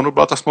sezónu,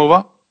 byla ta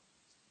smlouva?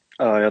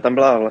 Jo, tam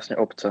byla vlastně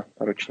opce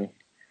roční.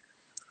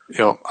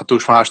 Jo, a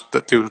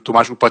tu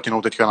máš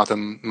uplatněnou teďka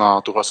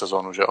na tuhle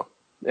sezónu, že jo?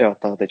 Jo,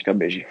 ta teďka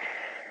běží.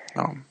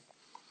 No.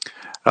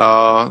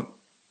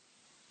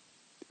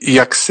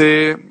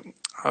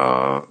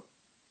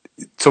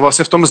 Co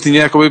vlastně v tom Zlíně,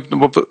 jakoby,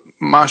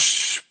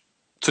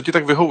 co ti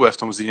tak vyhovuje v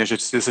tom Zlíně, že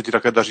se ti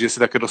také daří, že jsi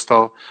také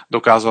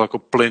dokázal jako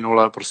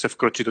plynule prostě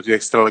vkročit do té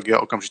extraligy a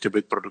okamžitě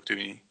být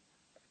produktivní?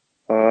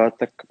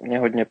 Tak mě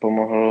hodně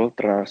pomohl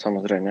trenér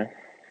samozřejmě.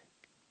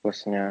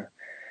 Vlastně,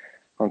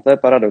 to je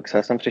paradox.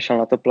 Já jsem přišel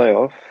na to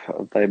playoff,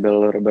 tady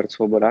byl Robert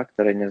Svoboda,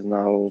 který mě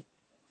znal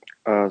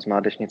z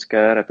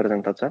mládežnické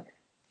reprezentace.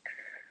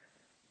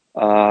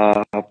 A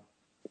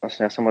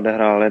vlastně já jsem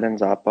odehrál jeden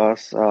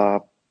zápas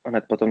a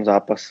hned po tom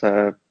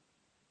zápase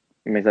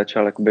mi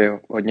začal jakoby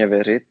hodně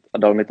věřit a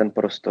dal mi ten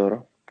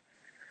prostor.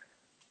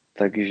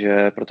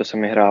 Takže proto se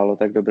mi hrálo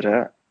tak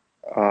dobře.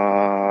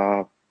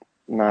 A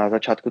na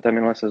začátku té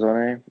minulé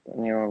sezóny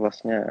mě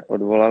vlastně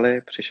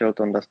odvolali, přišel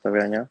Tonda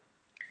Stavěňa,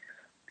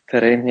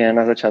 který mě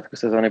na začátku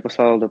sezóny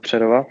poslal do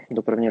Přerova,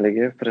 do první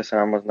ligy, protože se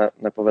nám moc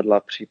nepovedla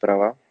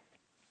příprava.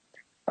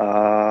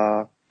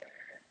 A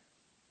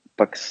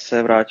pak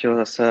se vrátil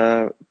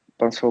zase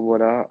pan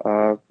Svoboda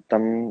a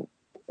tam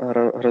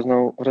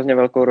hrozně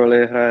velkou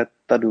roli hraje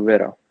ta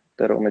důvěra,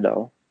 kterou mi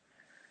dal.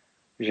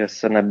 Že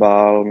se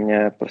nebál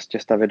mě prostě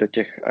stavět do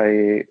těch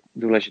aj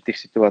důležitých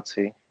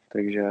situací,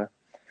 takže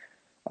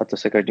a to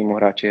se každému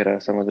hráči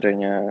hraje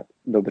samozřejmě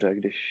dobře,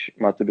 když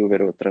má tu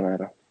důvěru od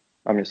trenéra.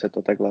 A mně se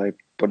to takhle i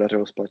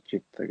podařilo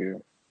splatit, takže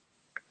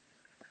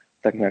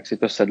tak nějak si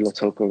to sedlo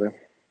celkově.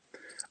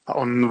 A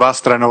on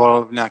vás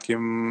trénoval v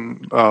nějakým,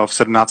 v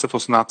 17, v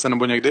 18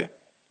 nebo někdy?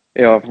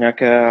 Jo, v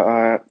nějaké,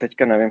 a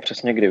teďka nevím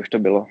přesně, kdy už to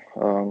bylo.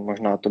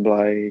 Možná to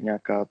byla i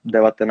nějaká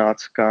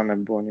 19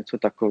 nebo něco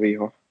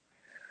takového.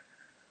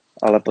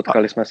 Ale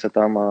potkali jsme se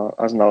tam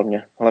a znal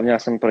mě. Hlavně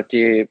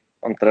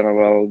on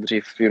trénoval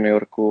dřív v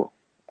juniorku,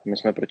 a my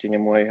jsme proti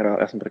němu i hrál,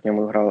 já jsem proti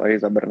němu hrál i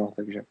za Brno,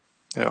 takže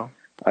Jo.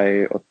 a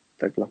i od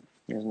takhle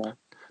mě zná.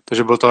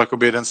 Takže byl to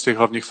jakoby jeden z těch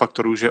hlavních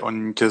faktorů, že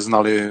oni tě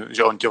znali,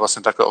 že on tě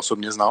vlastně takhle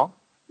osobně znal?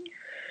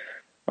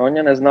 No, on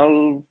mě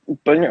neznal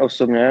úplně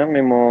osobně,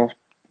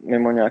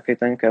 mimo nějaký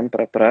ten kemp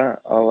repre,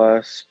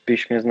 ale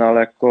spíš mě znal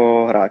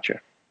jako hráče.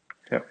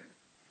 Jo.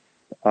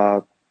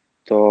 A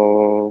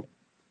to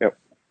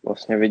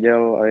vlastně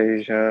viděl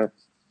i, že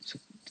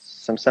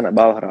jsem se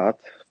nebál hrát,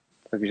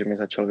 takže mi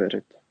začal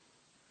věřit.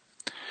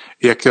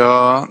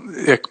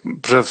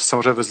 Protože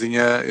samozřejmě ve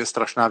Zlíně je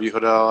strašná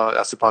výhoda,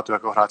 já si pamatuju,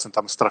 jako hráč jsem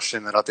tam strašně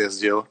nerad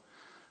jezdil,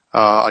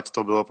 ať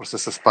to bylo prostě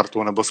se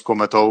Spartou nebo s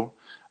Kometou.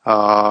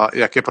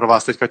 Jak je pro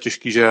vás teďka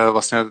těžký, že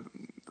vlastně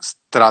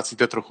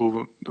ztrácíte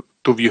trochu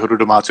tu výhodu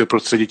domácího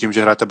prostředí tím,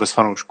 že hrajete bez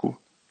fanoušků?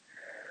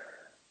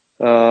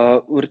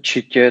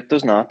 Určitě je to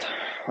znát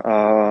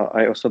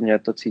a i osobně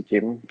to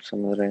cítím.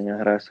 Samozřejmě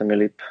hraje se mi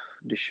líp,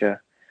 když je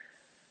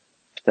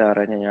v té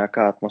aréně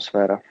nějaká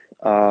atmosféra.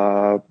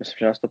 A myslím,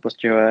 že nás to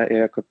postihuje i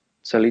jako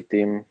celý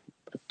tým,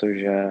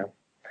 protože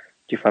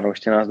ti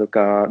fanoušci nás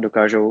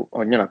dokážou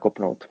hodně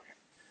nakopnout.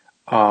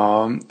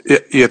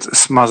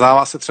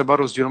 Smazává se třeba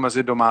rozdíl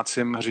mezi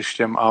domácím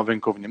hřištěm a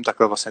venkovním,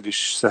 takhle vlastně,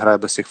 když se hraje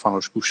bez těch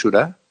fanoušků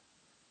všude?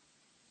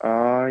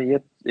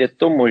 Je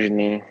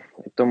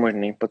to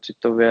možný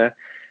pocitově.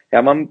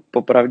 Já mám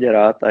popravdě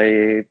rád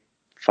i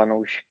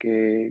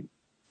fanoušky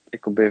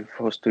jakoby v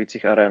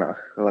hostujících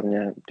arénách,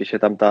 hlavně když je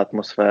tam ta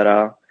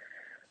atmosféra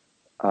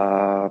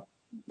a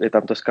je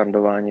tam to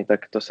skandování, tak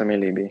to se mi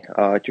líbí.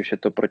 A ať už je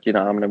to proti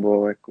nám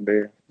nebo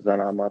jakoby za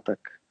náma, tak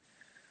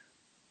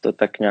to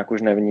tak nějak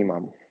už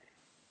nevnímám.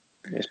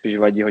 Mě spíš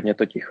vadí hodně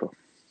to ticho.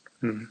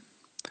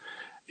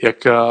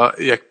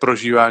 Jak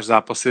prožíváš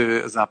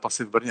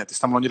zápasy v Brně? Ty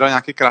jsi tam loni dal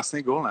nějaký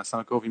krásný gól, ne? Jsem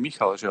jako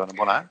vymíchal, že jo,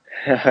 nebo ne?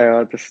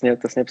 Jo, to jsi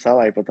mě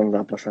psala i po tom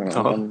zápase.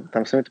 No.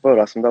 Tam se mi to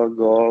povedlo, jsem dal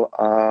gól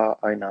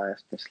a i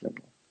nájezd, myslím.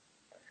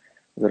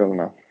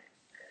 Zrovna.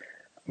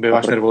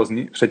 Býváš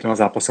nervózní před těma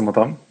zápasem o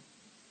tam?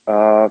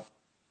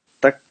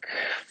 Tak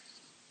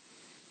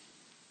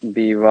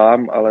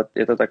bývám, ale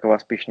je to taková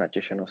spíš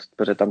natěšenost,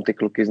 protože tam ty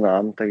kluky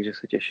znám, takže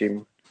se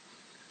těším,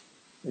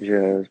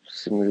 že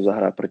si můžu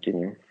zahrát proti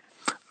nim.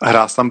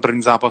 Hrál jsi tam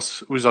první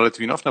zápas už za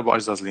Litvínov nebo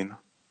až za Zlín?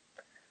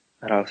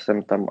 Hrál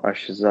jsem tam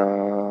až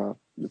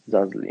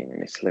za Zlín,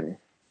 myslím.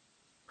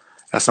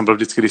 Já jsem byl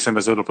vždycky, když jsem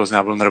jezdil do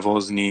Plzně, byl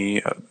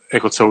nervózní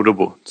jako celou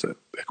dobu.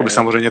 Jakoby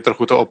samozřejmě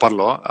trochu to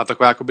opadlo a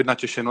taková jakoby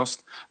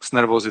natěšenost s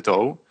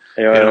nervozitou.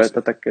 Jo, je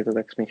to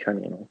tak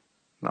smíchaný.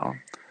 No.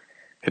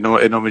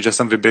 Jednou že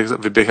jsem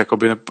vyběh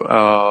jakoby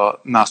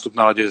nástup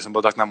na ledě, že jsem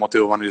byl tak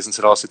namotivovaný, že jsem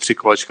si dal asi 3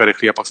 kolečka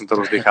rychlý a pak jsem to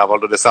rozdechával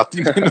do 10.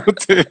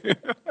 minuty.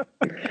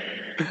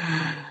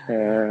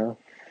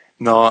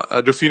 No,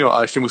 Dufino,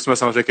 a ještě musíme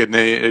samozřejmě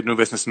jednu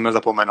věc nesmíme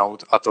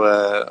zapomenout, a to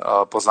je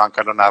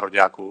pozvánka do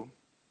nároďáků.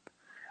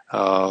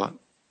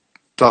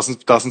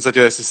 Ptal jsem se tě,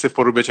 jestli jsi v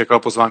Porubě čekal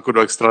pozvánku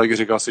do Extraligy,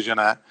 říkal si, že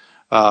ne.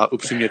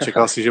 Upřímně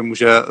čekal si, že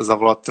může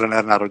zavolat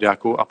trenér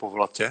nároďáků a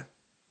povolat tě?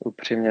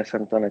 Upřímně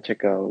jsem to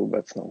nečekal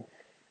vůbec, no.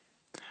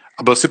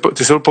 A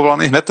ty jsi byl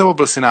povolaný hned, nebo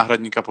byl jsi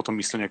náhradník a potom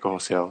místo někoho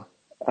sjel?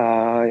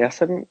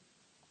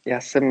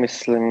 Já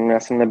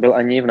jsem nebyl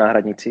ani v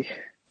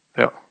náhradnicích.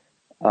 Jo.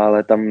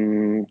 Ale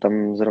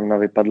tam zrovna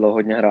vypadlo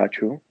hodně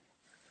hráčů.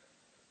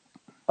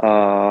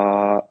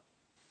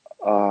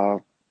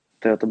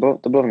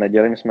 To bylo v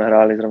neděli, my jsme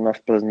hráli zrovna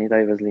v Plzni,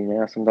 tady ve Zlíně,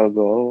 já jsem dal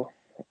gól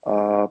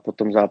a po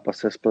tom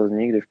zápase z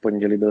Plzni, kdy v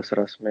pondělí byl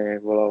sraz, mi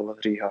volal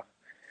Říha.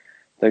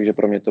 Takže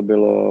pro mě to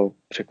bylo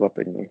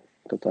překvapení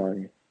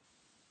totální.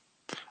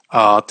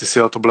 A ty si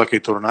jel, to byl jaký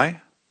turnaj?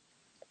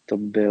 To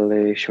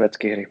byly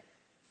švédské hry.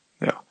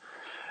 Jo.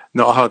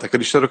 No aha, tak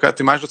když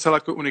ty máš docela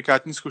jako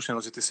unikátní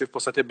zkušenost, že ty si v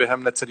podstatě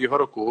během necelého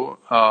roku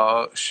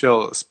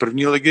šel z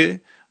první ligy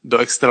do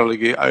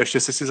extraligy a ještě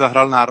si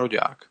zahrál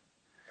nároďák.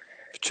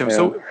 V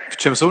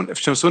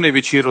čem jsou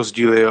největší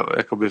rozdíly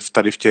jakoby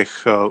tady v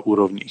těch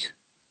úrovních?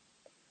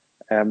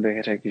 Já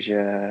bych řekl,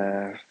 že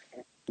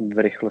v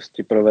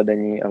rychlosti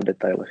provedení a v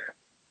detailech.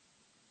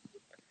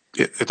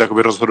 Je to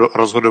jakoby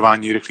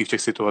rozhodování rychlých v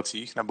těch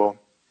situacích, nebo?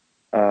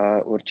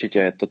 Určitě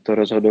je to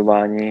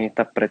rozhodování,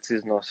 ta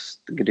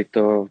preciznost, kdy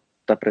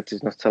ta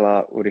preciznost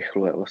celá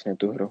urychluje vlastně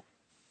tu hru.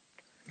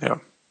 Jo.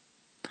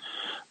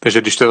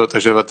 Takže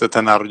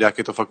ten nároďák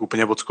je to fakt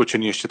úplně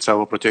odskočený ještě třeba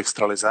oproti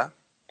extralize?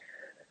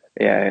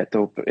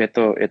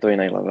 Je to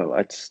jiný level.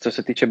 Ať co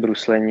se týče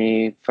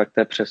bruslení, fakt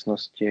té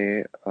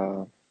přesnosti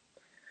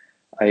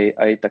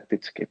a i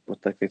takticky, po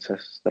taktice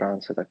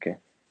stránce taky.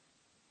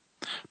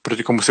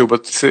 Proti komu si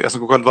vůbec, já jsem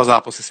koukal 2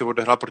 zápasy, si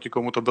odehrál, proti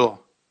komu to bylo?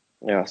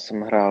 Já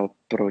jsem hrál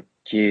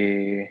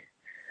proti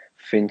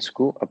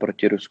Finsku a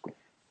proti Rusku.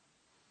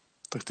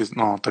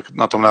 Tak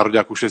na tom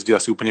národňáku už jezdí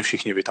asi úplně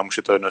všichni, vy tam už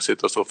je to jedno, jestli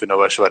to jsou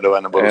Finové,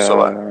 Švédové nebo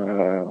Rusové.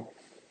 Jo.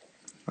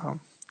 No.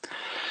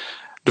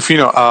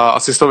 Dufíno, a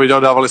asi jsi to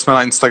viděl, dávali jsme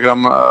na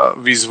Instagram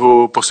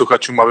výzvu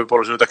posluchačům, aby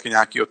položili taky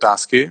nějaké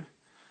otázky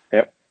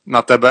Jo.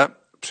 na tebe.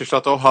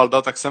 Přišla toho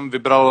halda, tak jsem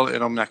vybral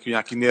jenom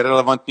nějaký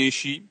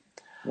nejrelevantnější.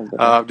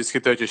 A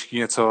vždycky to je těžké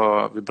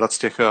něco vybrat z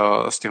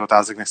těch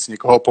otázek, nechci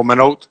nikoho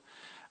opomenout.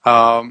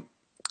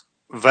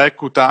 V.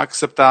 Kuták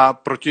se ptá,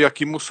 proti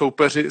jakému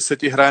soupeři se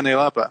ti hraje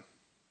nejlépe?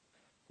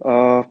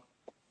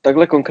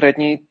 Takhle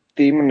konkrétní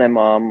tým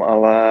nemám,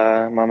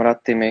 ale mám rád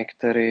týmy,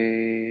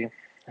 který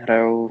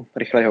hrajou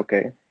rychlej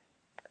hokej.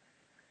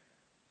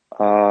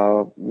 A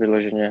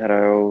vyloženě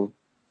hrajou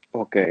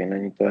hokej,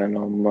 není to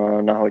jenom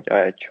nahoď a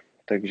jeď.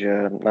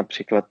 Takže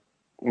například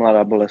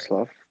Mladá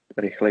Boleslav,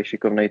 rychlej,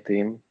 šikovnej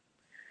tým,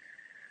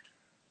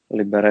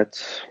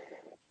 Liberec,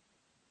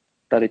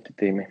 tady ty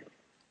týmy.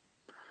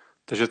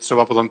 Takže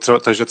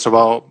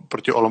třeba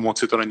proti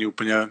Olomouci to není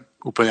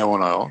úplně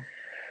ono, jo?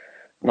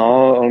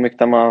 No, Olmik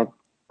tam má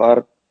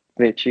pár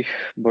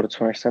větších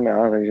borců, než jsem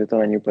já, takže to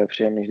není úplně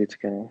příjemný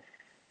vždycky. No.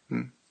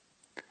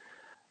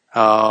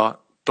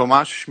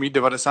 Tomáš Šmíd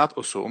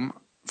 98.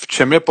 V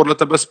čem je podle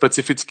tebe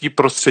specifický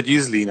prostředí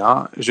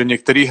Zlína, že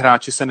některý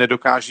hráči se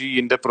nedokáží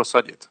jinde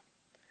prosadit?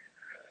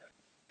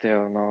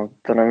 Jo, no,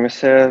 to nevím,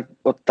 jestli je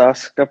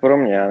otázka pro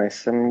mě. Já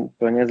nejsem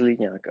úplně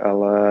Zlíňák,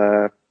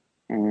 ale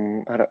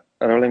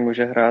roli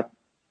může hrát,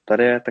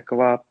 tady je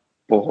taková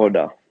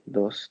pohoda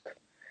dost,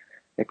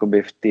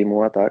 jakoby v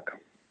týmu a tak.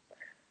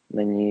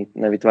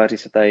 Nevytváří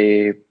se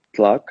tady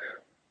tlak,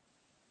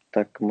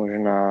 tak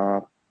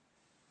možná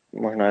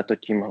je to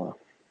tímhle.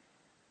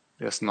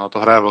 Jasně, no, to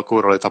hraje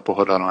velkou roli, ta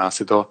pohoda. No. Já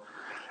si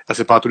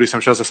pamatuju, když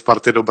jsem šel ze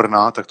Sparty do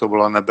Brna, tak to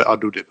bylo nebe a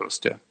dudy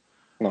prostě.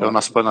 No. Jo,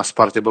 na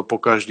Spartě byl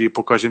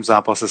po každém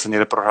zápase se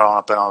někde prohrál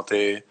na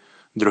penalty,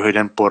 druhý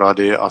den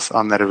porady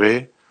a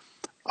nervy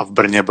a v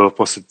Brně byl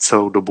prostě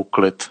celou dobu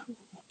klid.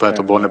 Úplně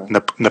to bylo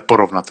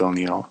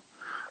neporovnatelný. No.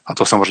 A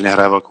to samozřejmě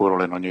hraje velkou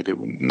roli. No. Někdy,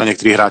 na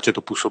některých hráče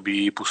to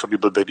působí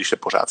blbě, když je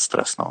pořád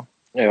stres. No.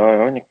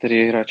 Jo,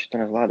 někteří hráči to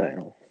nezvládají,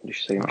 no.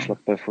 Když se jim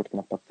šlape furt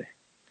na paty.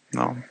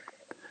 No.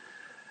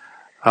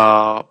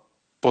 A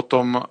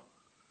potom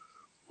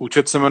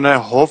účet se jmenuje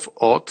Hov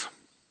od.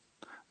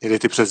 Někdy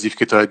ty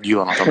přezdívky, to je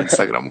dílo na tom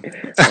Instagramu.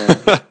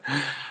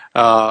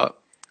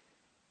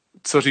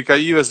 Co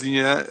říkají ve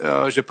Zlíně,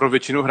 že pro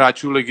většinu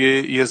hráčů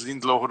ligy je Zlín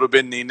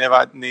dlouhodobě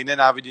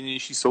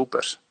nejnenáviděnější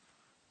soupeř.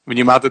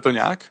 Vnímáte to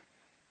nějak?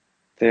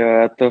 Jo,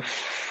 já to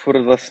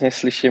furt vlastně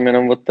slyším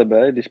jenom od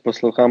tebe, když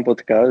poslouchám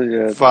podcast,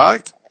 že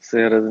Fakt?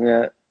 si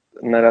hrozně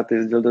nerad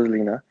jezdil do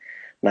Zlína.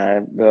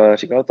 Ne,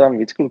 říkal tam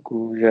víc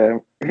kluků, že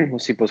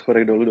musí po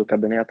schodech dolů do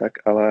kabiny a tak,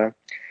 ale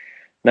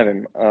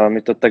nevím,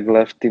 my to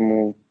takhle v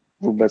týmu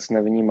vůbec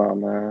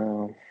nevnímáme.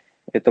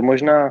 Je to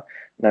možná,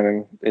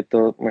 nevím, je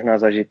to možná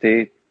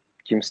zažitý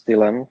tím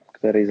stylem,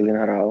 který Zlín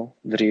hrál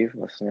dřív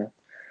vlastně,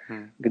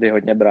 kdy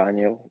hodně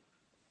bránil,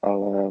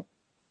 ale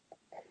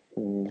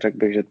řekl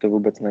bych, že to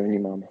vůbec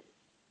nevnímáme.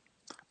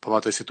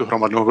 Pamatuješ si tu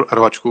hromadnou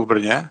rvačku v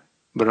Brně?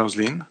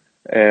 Brno-Zlín?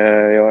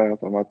 Jo,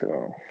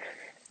 pamatuju.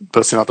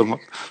 Byl jsi na tom...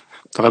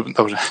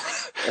 Dobře.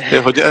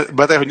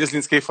 Bude tady hodně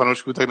zlínských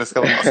fanoušků, tak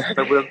dneska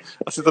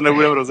asi to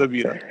nebudem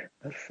rozebírat.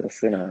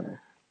 Asi ne.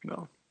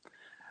 No.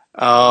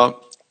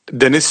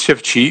 Denis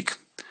Ševčík.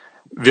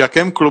 V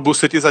jakém klubu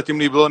se ti zatím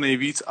líbilo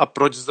nejvíc a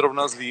proč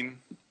zrovna Zlín?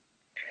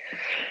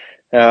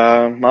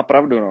 Má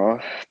pravdu, no.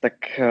 Tak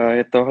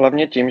je to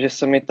hlavně tím, že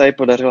se mi tady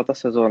podařila ta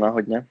sezóna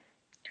hodně.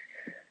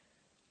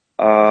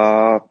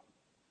 A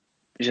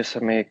že se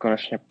mi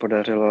konečně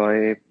podařilo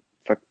i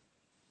fakt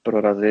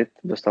prorazit.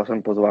 Dostal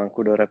jsem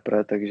pozvánku do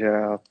repre, takže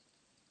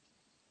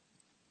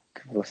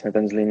vlastně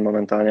ten Zlín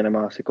momentálně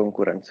nemá asi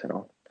konkurenci,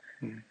 no.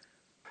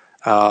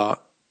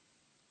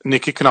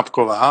 Niky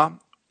Knapková.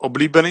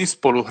 Oblíbený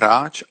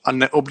spoluhráč a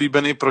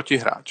neoblíbený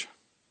protihráč.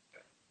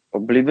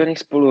 Oblíbený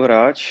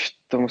spoluhráč,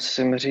 to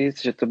musím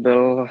říct, že to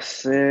byl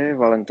asi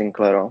Valentin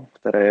Klero,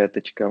 který je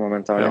teďka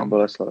momentálně v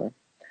Boleslavi.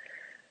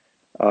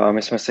 A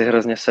my jsme si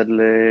hrozně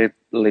sedli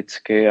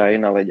lidsky a i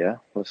na ledě.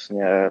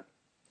 Vlastně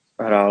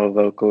hrál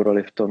velkou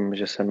roli v tom,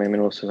 že se mi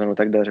minulou sezonu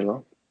tak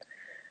dařilo,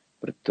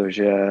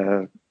 protože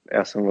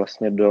já jsem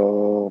vlastně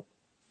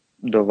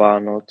do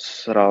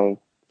Vánoc hrál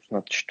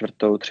snad 4.,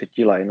 3.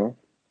 lineu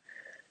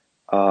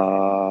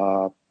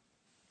a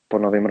po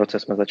novém roce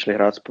jsme začali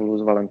hrát spolu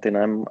s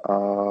Valentinem a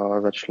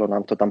začalo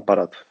nám to tam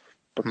padat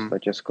v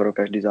podstatě skoro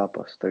každý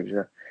zápas,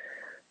 takže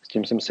s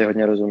tím jsem si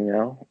hodně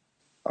rozuměl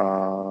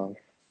a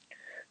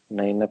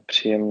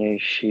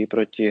nejnepříjemnější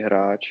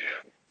protihráč.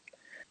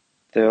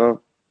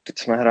 Teď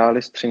jsme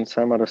hráli s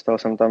Třincem a dostal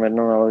jsem tam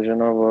jednou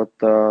naloženo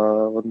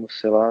od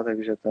Musila,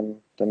 takže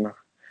ten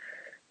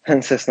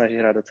ten se snaží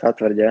hrát docela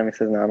tvrdě, my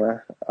se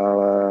známe,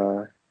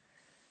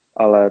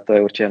 ale to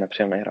je určitě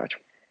nepříjemný hráč.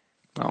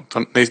 No, to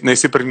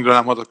nejsi první, kdo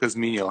nám ho takhle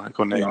zmínil,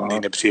 jako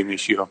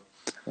nejnepříjemnějšího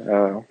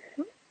Jo.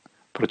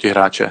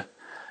 protihráče.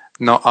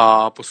 No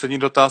a poslední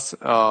dotaz,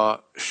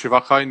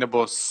 Švachaj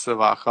nebo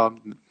Svácha,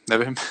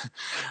 nevím,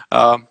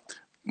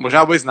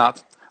 možná budeš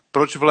znát,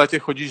 proč v létě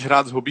chodíš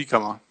hrát s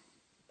hobíkama?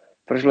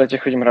 Proč v létě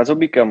chodím hrát s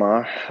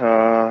hobíkama?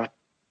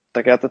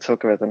 Tak já to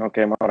celkově ten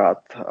hokej mám rád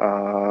a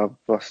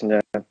vlastně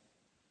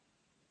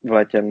v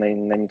létě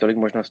není tolik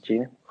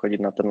možností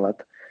chodit na ten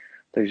let,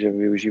 takže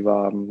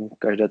využívám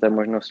každé té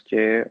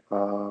možnosti a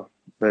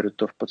beru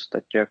to v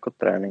podstatě jako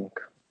trénink.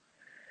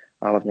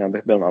 A hlavně,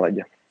 abych byl na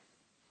ledě.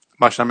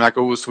 Máš tam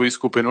nějakou svoji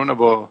skupinu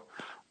nebo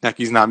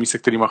nějaký známý, se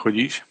kterýma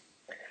chodíš?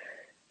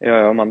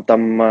 Jo, mám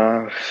tam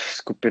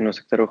skupinu,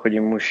 se kterou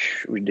chodím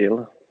už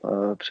díl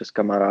přes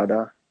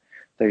kamaráda,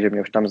 takže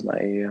mě už tam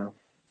znají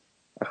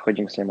a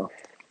chodím s něma.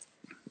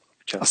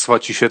 A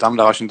svačíš je tam,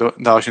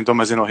 dáváš jim to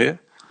mezi nohy?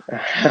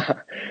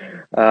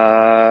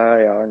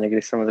 Jo,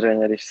 někdy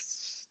samozřejmě, když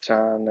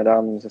třeba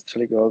nedám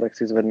zastřelit gól, tak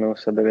si zvednu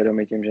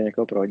sebevědomí tím, že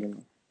někoho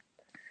prohodím.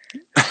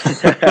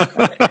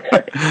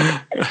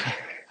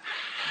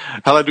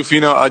 Hele,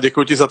 Dufino, a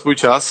děkuji ti za tvůj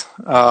čas.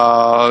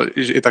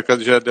 I tak,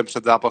 že den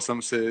před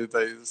zápasem si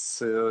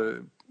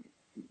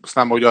s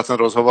námi udělat ten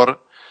rozhovor.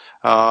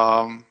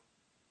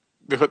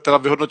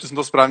 Vyhodnotil jsem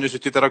to správně, že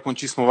ti teda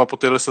končí smlouva po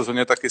téhle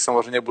sezóně, taky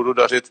samozřejmě budu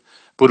dařit,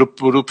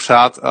 budu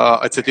přát,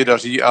 ať se ti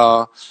daří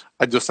a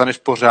ať dostaneš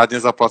pořádně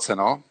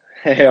zaplaceno.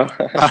 Jo.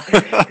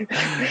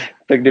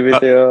 Tak kdyby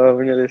ty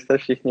měli jste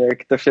všichni, jak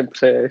to všem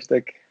přeješ,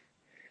 tak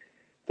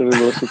to by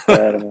bylo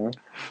super, no.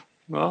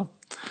 No,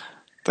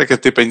 tak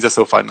ty peníze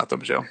jsou fajn na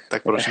tom, že jo?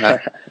 Tak proč ne?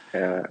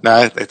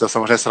 Ne, je to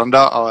samozřejmě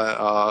sranda, ale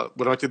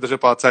budeme ti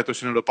držet palce, ať to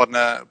všechno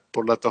dopadne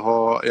podle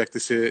toho, jak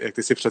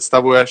ty si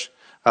představuješ.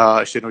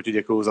 Ještě jednou ti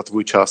děkuju za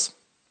tvůj čas.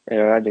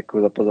 Jo, já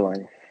děkuju za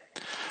pozvání.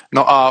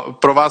 No a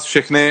pro vás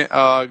všechny,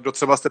 kdo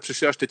třeba jste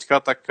přišli až teďka,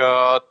 tak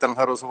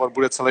tenhle rozhovor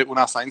bude celý u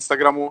nás na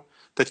Instagramu,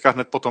 teďka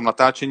hned po tom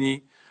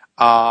natáčení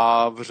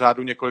a v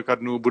řádu několika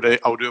dnů bude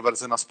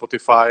audioverze na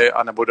Spotify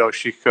a nebo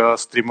dalších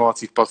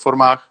streamovacích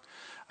platformách.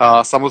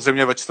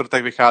 Samozřejmě ve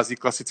čtvrtek vychází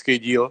klasický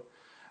díl,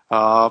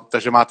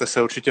 takže máte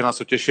se určitě na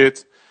co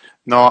těšit.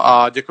 No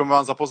a děkuji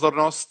vám za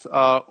pozornost.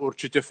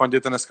 Určitě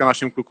fanděte dneska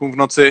našim klukům v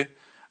noci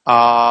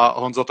a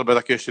Honzo, tobě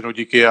taky ještě jednou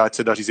díky a ať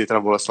se daří zítra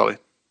v Boleslavi.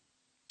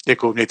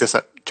 Děkuji, mějte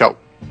se. Čau.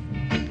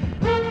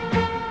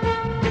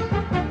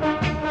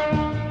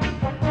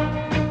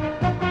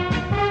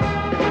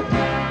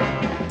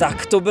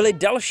 Tak to byly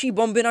další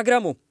bomby na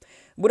gramu.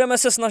 Budeme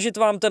se snažit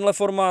vám tenhle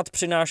formát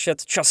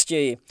přinášet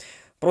častěji.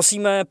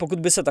 Prosíme, pokud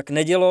by se tak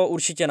nedělo,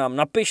 určitě nám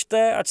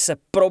napište, ať se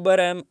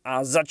proberem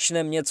a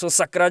začneme něco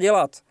sakra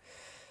dělat.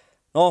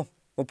 No,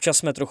 občas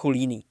jsme trochu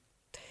líní.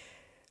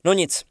 No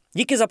nic,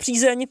 díky za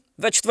přízeň,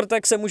 ve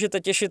čtvrtek se můžete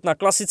těšit na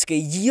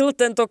klasický díl,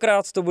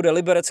 tentokrát to bude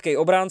liberecký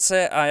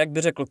obránce a jak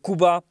by řekl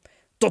Kuba,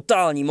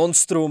 totální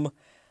monstrum,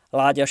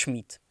 Láďa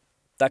Šmíd.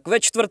 Tak ve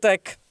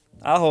čtvrtek,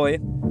 ahoj.